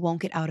schedule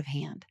won't get out of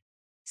hand.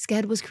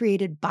 Sked was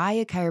created by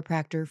a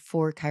chiropractor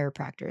for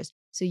chiropractors,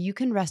 so you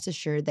can rest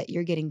assured that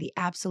you're getting the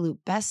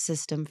absolute best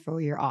system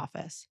for your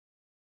office.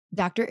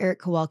 Dr. Eric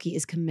Kowalski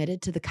is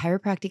committed to the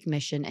chiropractic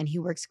mission, and he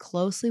works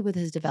closely with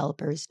his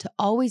developers to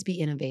always be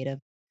innovative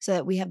so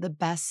that we have the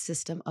best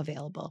system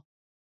available.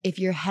 If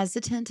you're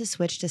hesitant to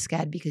switch to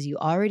Sked because you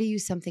already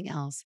use something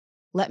else,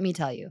 let me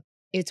tell you,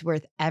 it's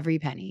worth every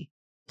penny.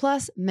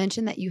 Plus,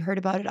 mention that you heard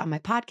about it on my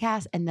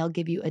podcast and they'll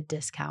give you a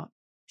discount.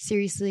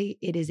 Seriously,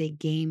 it is a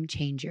game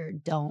changer.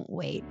 Don't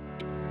wait.